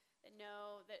island,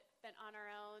 that on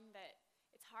our own, that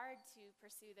it's hard to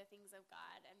pursue the things of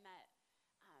God, and that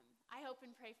I hope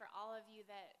and pray for all of you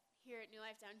that here at New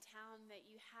Life Downtown that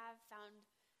you have found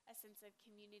a sense of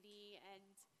community,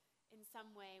 and in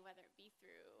some way, whether it be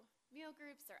through meal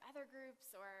groups or other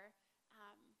groups, or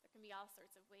there can be all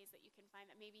sorts of ways that you can find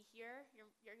that. Maybe here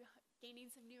you're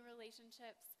gaining some new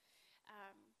relationships.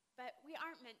 But we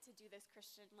aren't meant to do this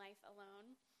Christian life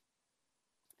alone.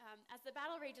 As the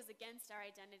battle rages against our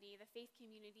identity, the faith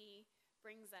community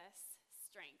brings us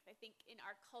strength. I think in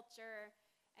our culture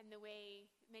and the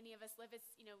way many of us live,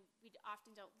 we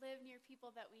often don't live near people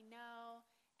that we know,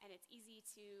 and it's easy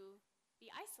to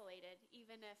be isolated,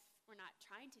 even if we're not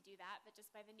trying to do that, but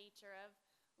just by the nature of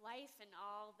life and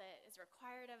all that is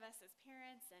required of us as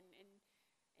parents and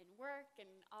work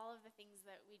and all of the things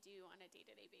that we do on a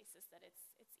day-to-day basis, that it's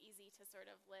easy to sort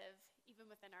of live even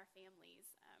within our families.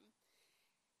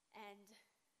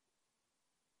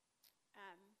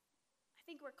 I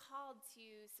think we're called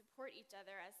to support each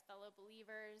other as fellow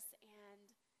believers, and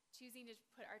choosing to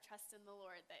put our trust in the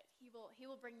Lord, that He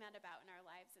will bring that about in our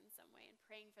lives in some way, and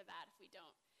praying for that if we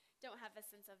don't have a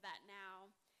sense of that now.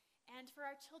 And for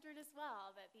our children as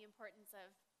well, that the importance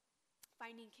of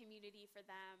finding community for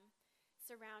them,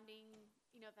 surrounding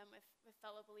them with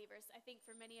fellow believers. I think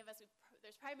for many of us,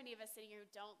 there's probably many of us sitting here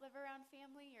who don't live around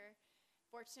family. You're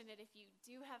fortunate if you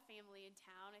do have family in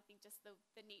town. I think just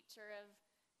the nature of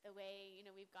the way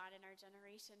we've gone in our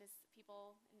generation is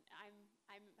people, and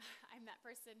I'm that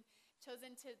person,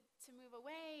 chosen to move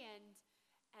away and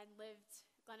lived.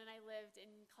 Glenn and I lived in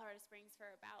Colorado Springs for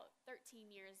about 13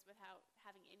 years without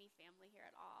having any family here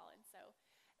at all, and so.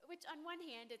 Which on one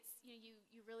hand, it's you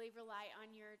really rely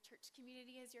on your church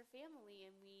community as your family,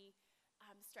 and we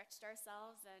stretched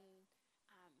ourselves and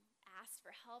asked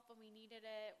for help when we needed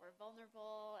it. We're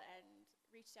vulnerable and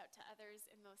reached out to others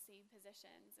in those same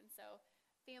positions, and so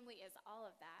family is all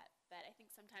of that. But I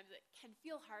think sometimes it can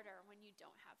feel harder when you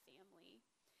don't have family.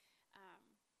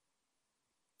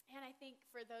 And I think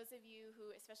for those of you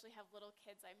who especially have little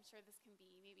kids, I'm sure this can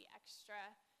be maybe extra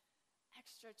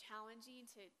challenging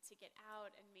to get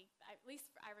out and make, at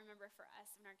least I remember for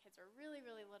us when our kids were really,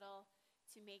 really little,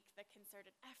 to make the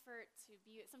concerted effort to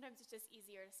be, sometimes it's just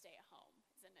easier to stay at home,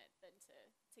 isn't it, than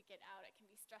to get out. It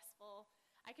can be stressful.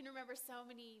 I can remember so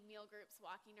many meal groups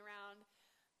walking around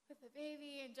with the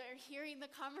baby and hearing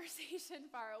the conversation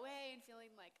far away and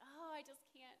feeling like, oh, I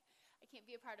can't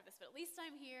be a part of this, but at least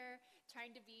I'm here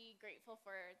trying to be grateful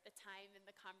for the time and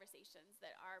the conversations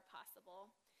that are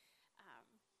possible.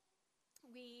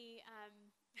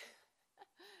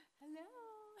 Hello.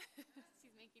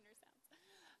 She's making her sounds.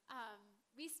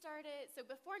 We started, so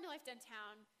before New Life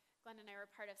Downtown, Glenn and I were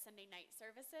part of Sunday night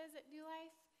services at New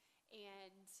Life,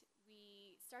 and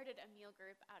we started a meal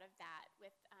group out of that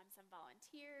with some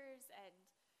volunteers and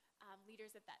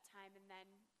leaders at that time, and then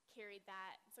carried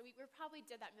that. So we probably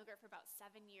did that meal group for about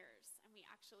 7 years, and we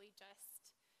actually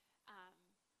just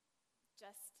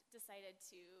decided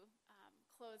to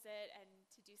close it and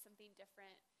to do something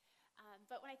different.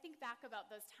 But when I think back about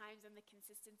those times and the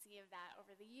consistency of that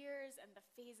over the years and the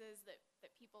phases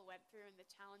that people went through and the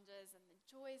challenges and the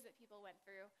joys that people went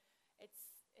through,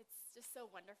 it's just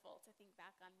so wonderful to think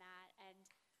back on that. And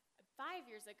 5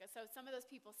 years ago, so some of those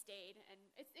people stayed, and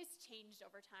it's changed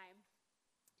over time.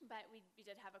 But we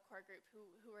did have a core group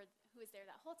who was there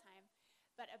that whole time.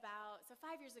 But 5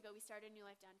 years ago, we started New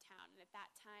Life Downtown, and at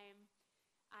that time,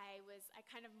 I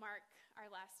kind of mark our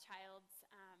last child's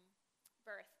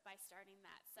birth by starting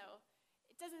that. So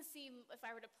it doesn't seem, if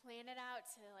I were to plan it out,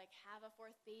 to like have a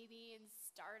fourth baby and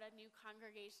start a new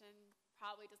congregation,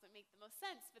 probably doesn't make the most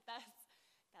sense, but that's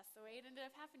the way it ended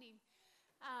up happening.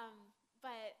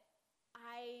 But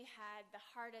I had the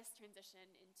hardest transition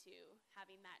into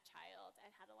having that child and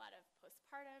had a lot of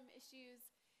postpartum issues,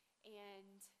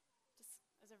 and just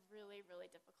it was a really,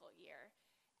 really difficult year.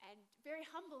 And very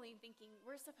humbling, thinking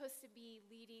we're supposed to be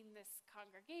leading this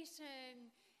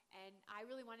congregation, and I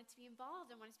really wanted to be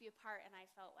involved and wanted to be a part, and I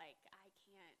felt like I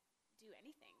can't do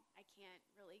anything. I can't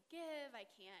really give, I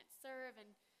can't serve,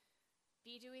 and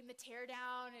be doing the tear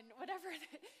down and whatever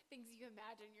things you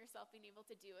imagine yourself being able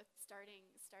to do with starting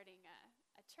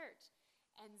a church.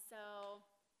 And so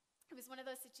it was one of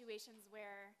those situations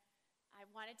where I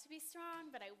wanted to be strong,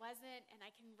 but I wasn't, and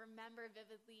I can remember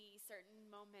vividly certain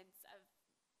moments of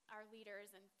our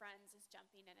leaders and friends just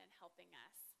jumping in and helping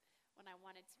us when I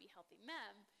wanted to be helping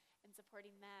them and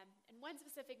supporting them. And one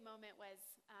specific moment was,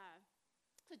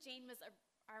 so Jane was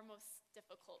our most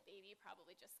difficult baby,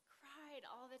 probably just cried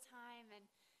all the time, and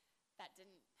that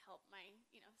didn't help my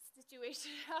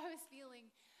situation, how I was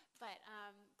feeling. But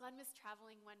Glenn was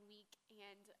traveling one week,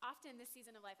 and often this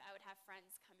season of life, I would have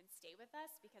friends come and stay with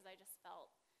us because I just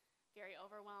felt very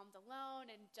overwhelmed alone,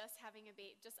 and just having a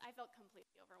baby, I felt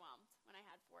completely overwhelmed when I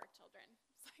had 4 children.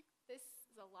 It's like, this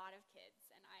is a lot of kids,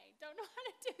 and I don't know how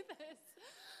to do this.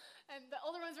 And the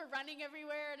older ones were running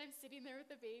everywhere, and I'm sitting there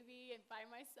with the baby and by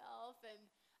myself. And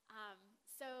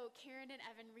so Karen and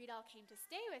Evan Riedel came to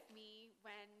stay with me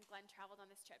when Glenn traveled on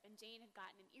this trip, and Jane had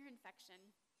gotten an ear infection.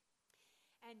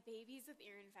 And babies with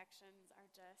ear infections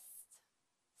are just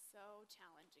so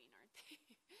challenging, aren't they?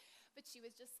 But she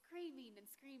was just screaming, and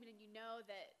you know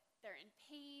that they're in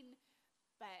pain,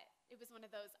 but it was one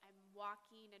of those, I'm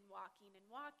walking, and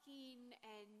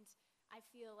I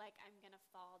feel like I'm going to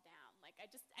fall down. Like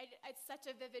it's such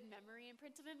a vivid memory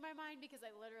imprinted in my mind because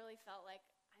I literally felt like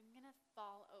I'm going to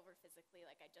fall over physically,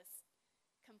 like I just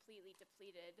completely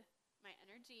depleted my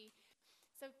energy.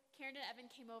 So Karen and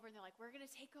Evan came over, and they're like, we're going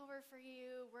to take over for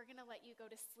you. We're going to let you go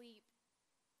to sleep.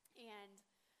 And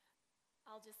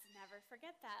I'll just never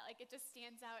forget that. Like, it just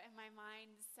stands out in my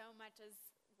mind so much as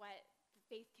what the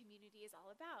faith community is all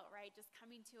about, right? Just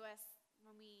coming to us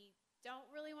when we don't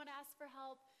really want to ask for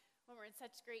help, when we're in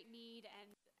such great need.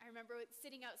 And I remember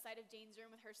sitting outside of Jane's room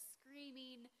with her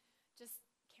screaming,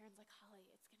 Karen's like, Holly,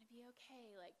 it's going to be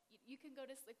okay. Like, you can go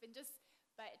to sleep.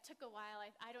 But it took a while.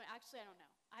 I don't know.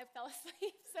 I fell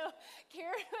asleep. So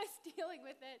Karen was dealing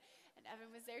with it, and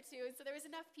Evan was there too. And so there was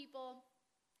enough people,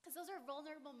 because those are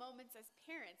vulnerable moments as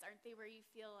parents, aren't they, where you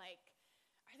feel like,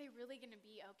 are they really going to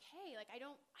be okay? Like, I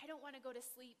don't want to go to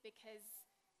sleep because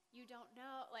you don't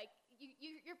know. Like,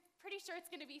 you're pretty sure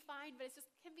it's going to be fine, but it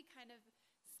just can be kind of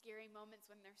scary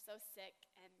moments when they're so sick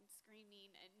and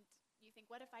screaming, and you think,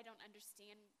 what if I don't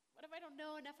understand? What if I don't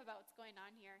know enough about what's going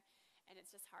on here? And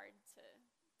it's just hard to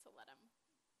let them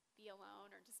be alone,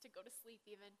 or just to go to sleep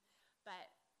even. But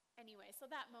anyway, so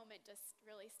that moment just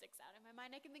really sticks out in my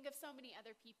mind. I can think of so many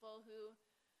other people who,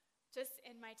 just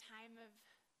in my time of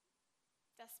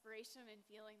desperation and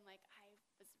feeling like I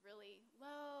was really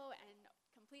low and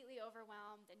completely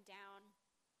overwhelmed and down,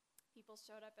 people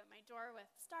showed up at my door with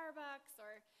Starbucks,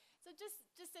 or so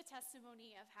just a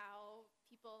testimony of how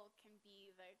people can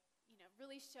be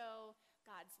really show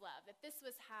God's love. That this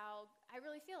was how, I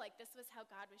really feel like this was how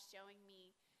God was showing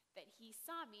me that he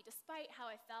saw me, despite how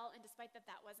I felt and despite that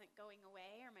wasn't going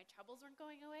away or my troubles weren't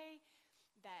going away,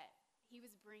 that he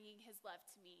was bringing his love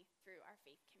to me through our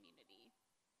faith community.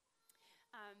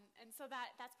 And so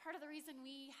that's part of the reason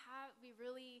we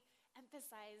really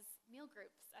emphasize meal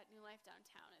groups at New Life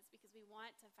Downtown, is because we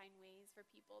want to find ways for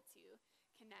people to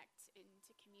connect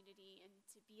into community and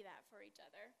to be that for each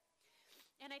other.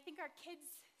 And I think our kids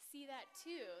see that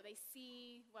too. They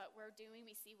see what we're doing.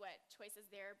 We see what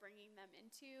choices they're bringing them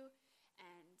into.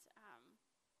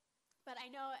 But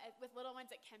I know with little ones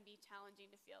it can be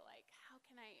challenging to feel like, how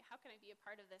can I be a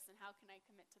part of this, and how can I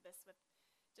commit to this with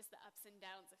just the ups and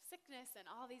downs of sickness and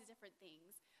all these different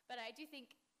things. But I do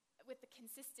think with the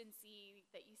consistency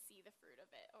that you see the fruit of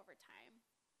it over time.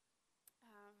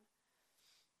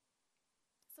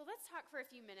 So let's talk for a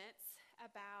few minutes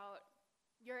about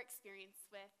your experience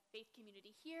with faith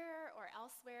community here or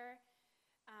elsewhere.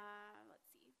 Let's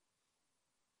see.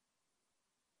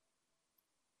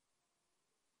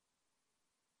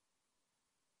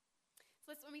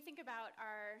 So when we think about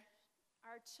our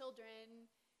children,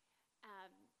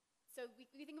 so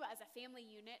we think about as a family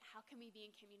unit, how can we be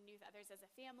in community with others as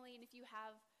a family? And if you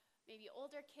have maybe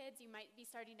older kids, you might be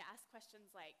starting to ask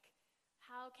questions like,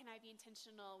 how can I be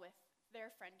intentional with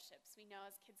their friendships? We know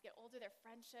as kids get older, their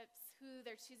friendships, who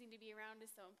they're choosing to be around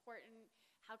is so important.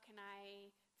 How can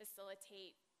I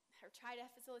facilitate or try to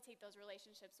facilitate those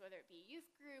relationships, whether it be a youth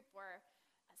group or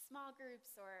small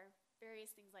groups or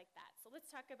various things like that. So let's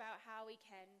talk about how we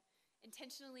can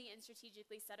intentionally and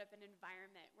strategically set up an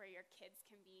environment where your kids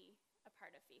can be a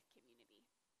part of faith community.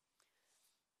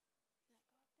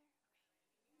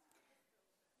 Did that go up there?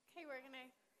 Okay, we're going to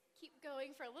keep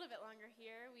going for a little bit longer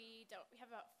here. We have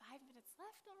about 5 minutes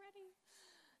left already.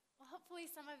 Well, hopefully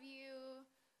some of you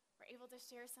were able to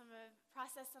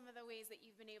process some of the ways that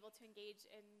you've been able to engage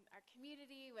in our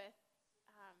community with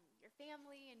your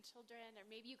family and children, or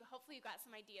maybe hopefully you got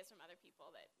some ideas from other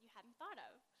people that you hadn't thought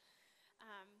of.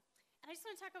 And I just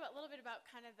want to talk a little bit about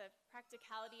kind of the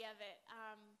practicality of it.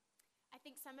 I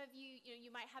think some of you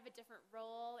might have a different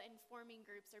role in forming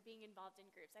groups or being involved in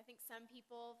groups. I think some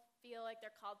people feel like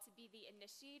they're called to be the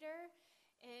initiator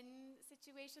in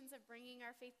situations of bringing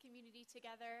our faith community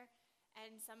together.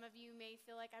 And some of you may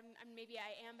feel like maybe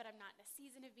I am, but I'm not in a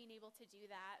season of being able to do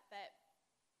that. But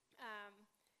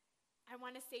I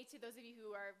want to say to those of you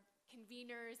who are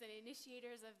conveners and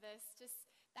initiators of this, just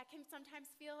that can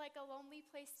sometimes feel like a lonely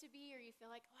place to be, or you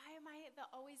feel like, why am I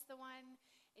always the one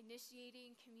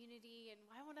initiating community, and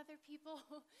why won't other people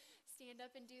stand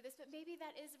up and do this? But maybe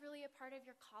that is really a part of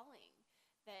your calling.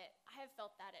 That I have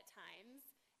felt that at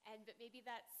times, but maybe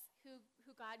that's who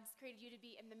God's created you to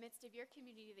be in the midst of your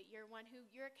community, that you're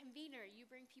a convener, you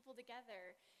bring people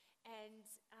together. And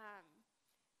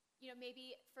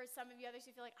maybe for some of you others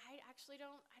who feel like, I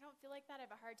don't feel like that, I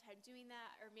have a hard time doing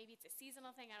that, or maybe it's a seasonal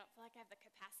thing, I don't feel like I have the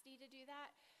capacity to do that,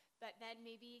 but then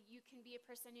maybe you can be a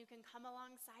person who can come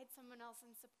alongside someone else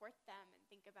and support them and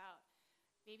think about,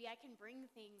 maybe I can bring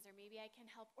things, or maybe I can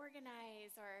help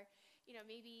organize, or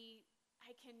maybe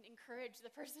I can encourage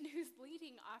the person who's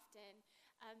leading often.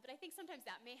 But I think sometimes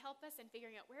that may help us in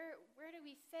figuring out where do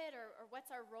we fit, or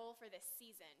what's our role for this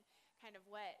season, kind of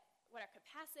what our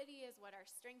capacity is, what our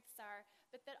strengths are,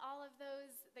 but that all of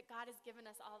those, that God has given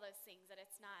us all those things, that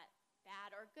it's not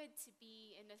bad or good to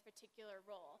be in this particular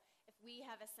role. If we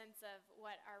have a sense of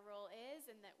what our role is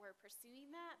and that we're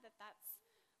pursuing that's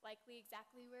likely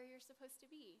exactly where you're supposed to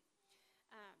be.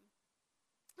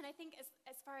 And I think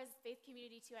as far as faith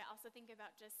community too, I also think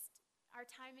about just our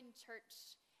time in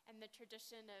church and the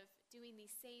tradition of doing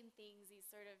these same things, these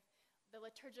sort of the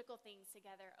liturgical things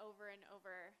together over and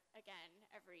over again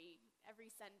every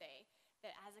Sunday,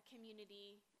 that as a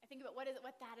community, I think about what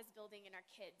that is building in our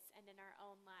kids and in our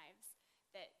own lives,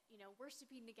 that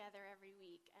worshiping together every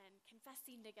week and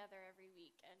confessing together every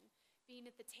week and being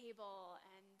at the table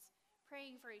and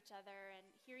praying for each other and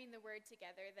hearing the word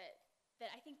together,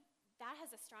 that I think that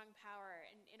has a strong power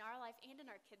in our life and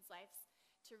in our kids' lives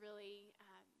to really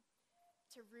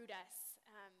to root us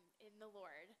in the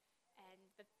Lord, and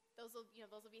those will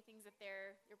be things that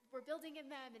we're building in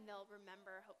them, and they'll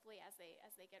remember hopefully as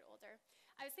they get older.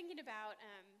 I was thinking about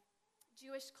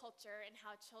Jewish culture and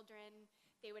how children,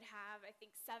 they would have, I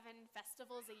think, 7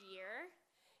 festivals a year,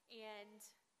 and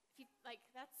if you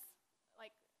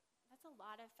that's a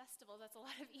lot of festivals. That's a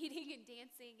lot of eating and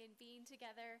dancing and being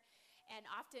together. And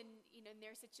often, in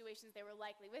their situations, they were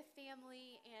likely with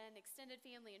family and extended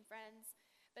family and friends.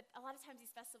 But a lot of times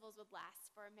these festivals would last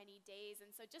for many days.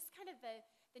 And so just kind of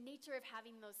the nature of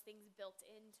having those things built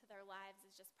into their lives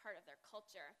is just part of their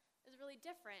culture. Is really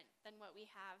different than what we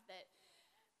have, that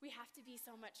we have to be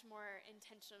so much more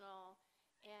intentional.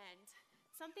 And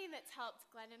something that's helped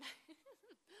Glenn and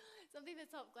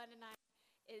I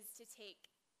is to take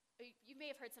you may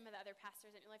have heard some of the other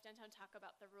pastors at New Life Downtown talk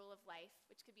about the rule of life,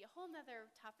 which could be a whole nother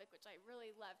topic, which I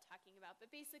really love talking about. But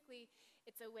basically,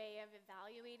 it's a way of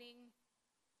evaluating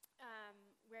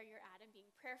where you're at and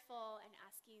being prayerful and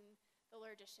asking the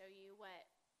Lord to show you what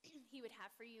he would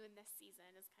have for you in this season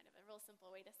is kind of a real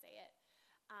simple way to say it.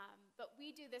 But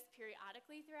we do this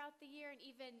periodically throughout the year,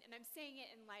 and I'm saying it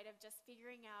in light of just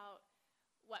figuring out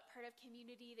what part of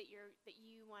community that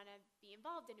you want to be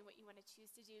involved in and what you want to choose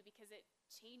to do, because it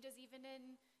changes even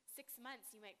in 6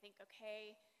 months. You might think,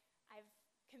 okay, I've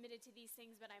committed to these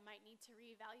things, but I might need to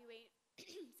reevaluate,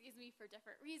 excuse me, for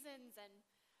different reasons, and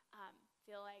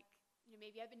feel like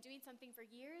maybe I've been doing something for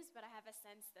years, but I have a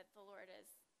sense that the Lord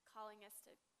is calling us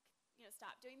to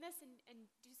stop doing this and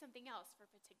do something else for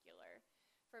a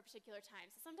particular time.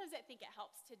 So sometimes I think it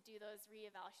helps to do those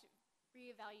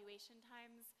reevaluation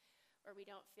times where we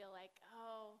don't feel like,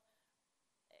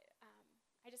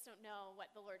 I just don't know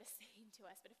what the Lord is saying to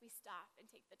us. But if we stop and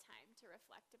take the time to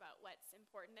reflect about what's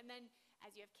important, and then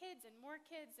as you have kids and more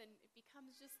kids, and it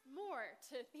becomes just more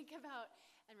to think about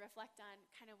and reflect on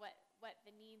kind of what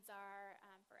the needs are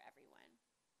for everyone.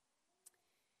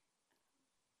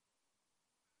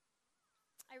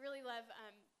 I really love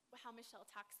how Michelle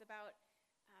talks about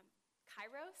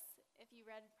Kairos, if you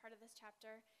read part of this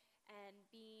chapter, and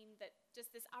being that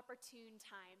just this opportune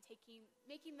time,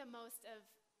 making the most of,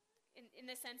 in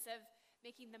the sense of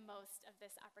making the most of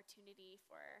this opportunity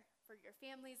for your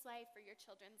family's life, for your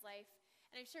children's life.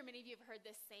 And I'm sure many of you have heard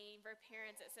this saying for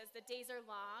parents. It says, the days are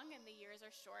long and the years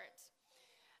are short.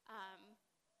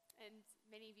 And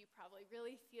many of you probably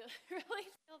really feel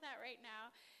that right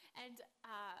now. And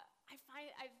I find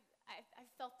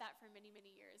I've felt that for many,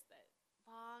 many years, that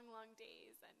long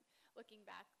days, and looking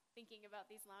back, thinking about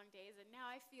these long days. And now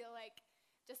I feel like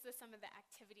just with some of the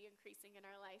activity increasing in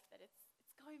our life, that it's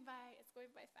going by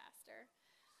faster.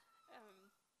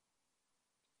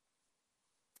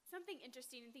 Something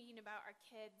interesting in thinking about our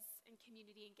kids and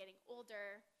community and getting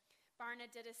older, Barna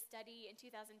did a study in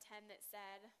 2010 that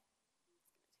said,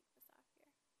 I'm just going to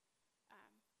take this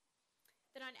off here,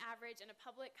 that on average in a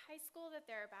public high school that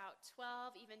there are about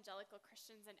 12 evangelical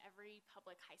Christians in every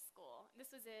public high school. And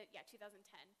this was 2010.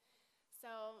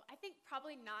 So I think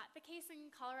probably not the case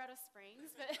in Colorado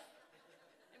Springs, but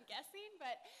I'm guessing,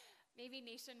 but maybe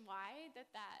nationwide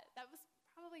that was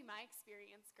probably my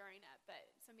experience growing up, but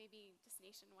so maybe just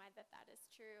nationwide that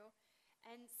is true.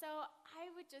 And so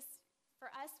I would just, for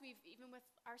us, even with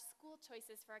our school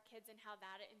choices for our kids and how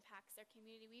that impacts their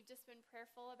community, we've just been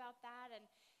prayerful about that, and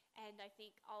I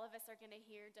think all of us are going to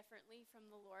hear differently from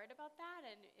the Lord about that,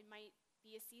 and it might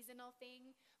be a seasonal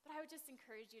thing, but I would just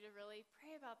encourage you to really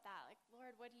pray about that. Like,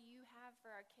 Lord, what do you have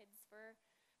for our kids for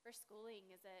schooling?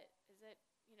 Is it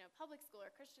public school or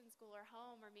Christian school or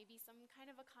home, or maybe some kind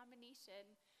of a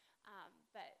combination?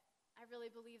 But I really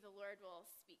believe the Lord will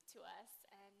speak to us,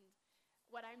 and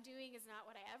what I'm doing is not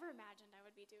what I ever imagined I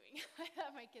would be doing. I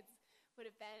thought my kids would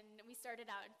have been, we started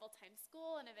out in full-time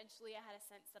school, and eventually I had a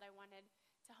sense that I wanted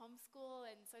to homeschool,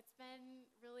 and so it's been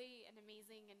really an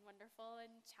amazing and wonderful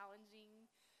and challenging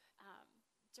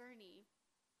journey.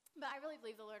 But I really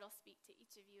believe the Lord will speak to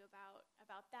each of you about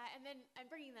that. And then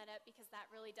I'm bringing that up because that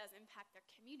really does impact their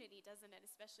community, doesn't it?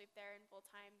 Especially if they're in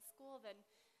full-time school, then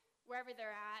wherever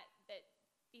they're at, that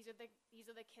these are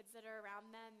the kids that are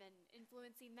around them and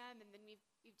influencing them. And then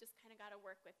we've just kind of got to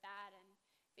work with that and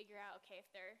figure out, okay,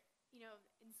 if they're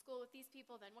in school with these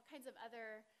people, then what kinds of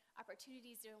other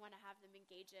opportunities do I want to have them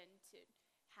engage in to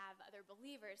have other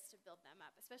believers to build them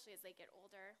up, especially as they get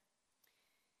older.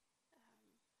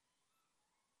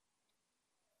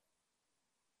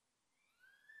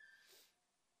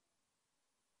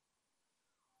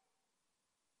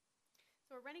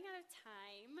 So we're running out of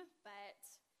time, but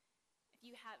if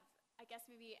you have, I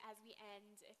guess maybe as we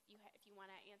end, if you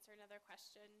want to answer another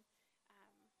question,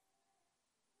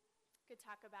 could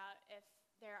talk about if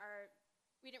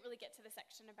we didn't really get to the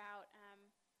section about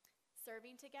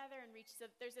serving together and reach.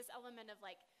 So there's this element of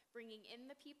like bringing in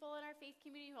the people in our faith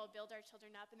community who will build our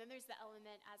children up, and then there's the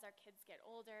element as our kids get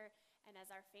older and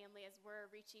as our family, as we're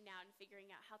reaching out and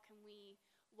figuring out how can we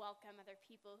welcome other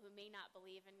people who may not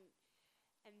believe, and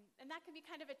that can be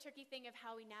kind of a tricky thing of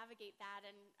how we navigate that.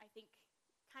 And I think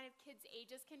kind of kids'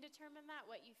 ages can determine that,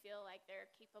 what you feel like they're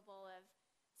capable of,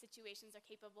 situations are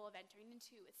capable of entering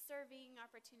into with serving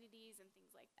opportunities and things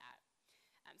like that.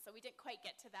 So we didn't quite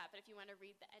get to that, but if you want to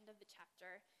read the end of the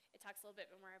chapter, it talks a little bit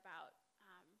more about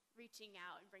reaching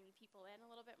out and bringing people in a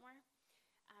little bit more.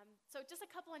 So just a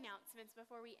couple announcements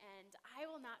before we end. I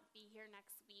will not be here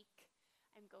next week.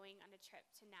 I'm going on a trip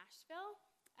to Nashville,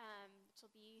 which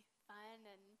will be fun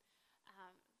and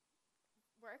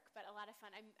work, but a lot of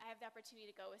fun. I have the opportunity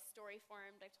to go with Story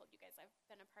Formed. I've told you guys I've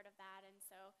been a part of that, and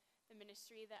so the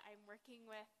ministry that I'm working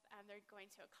with, they're going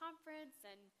to a conference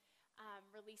and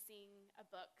releasing a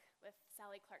book with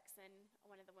Sally Clarkson,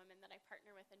 one of the women that I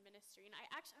partner with in ministry. And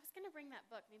I was going to bring that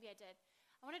book. Maybe I did.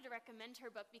 I wanted to recommend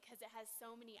her book because it has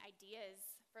so many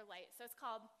ideas for light. So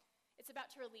it's about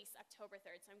to release October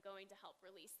 3rd, so I'm going to help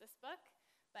release this book.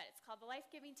 But it's called The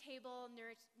Life-Giving Table,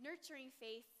 Nurturing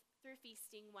Faith Through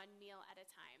Feasting One Meal at a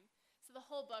Time. So the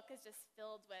whole book is just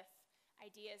filled with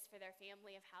ideas for their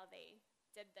family of how they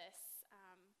did this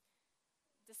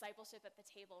discipleship at the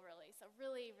table, really. So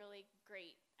really, really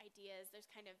great ideas. There's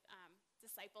kind of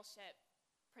discipleship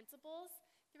principles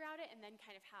throughout it, and then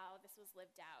kind of how this was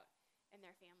lived out in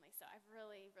their family. So I've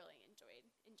really, really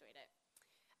enjoyed it.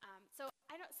 So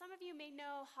some of you may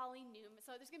know Holly Newman.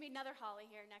 So there's going to be another Holly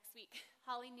here next week.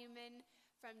 Holly Newman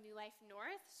from New Life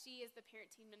North. She is the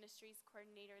Parent Teen Ministries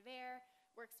coordinator there,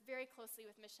 works very closely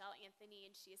with Michelle Anthony,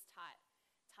 and she has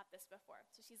taught this before.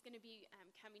 So she's going to be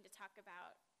coming to talk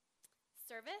about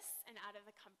service and out of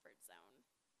the comfort zone.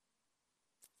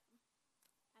 So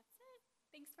that's it.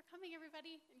 Thanks for coming,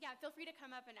 everybody. And yeah, feel free to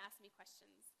come up and ask me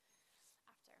questions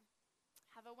after.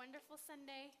 Have a wonderful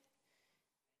Sunday.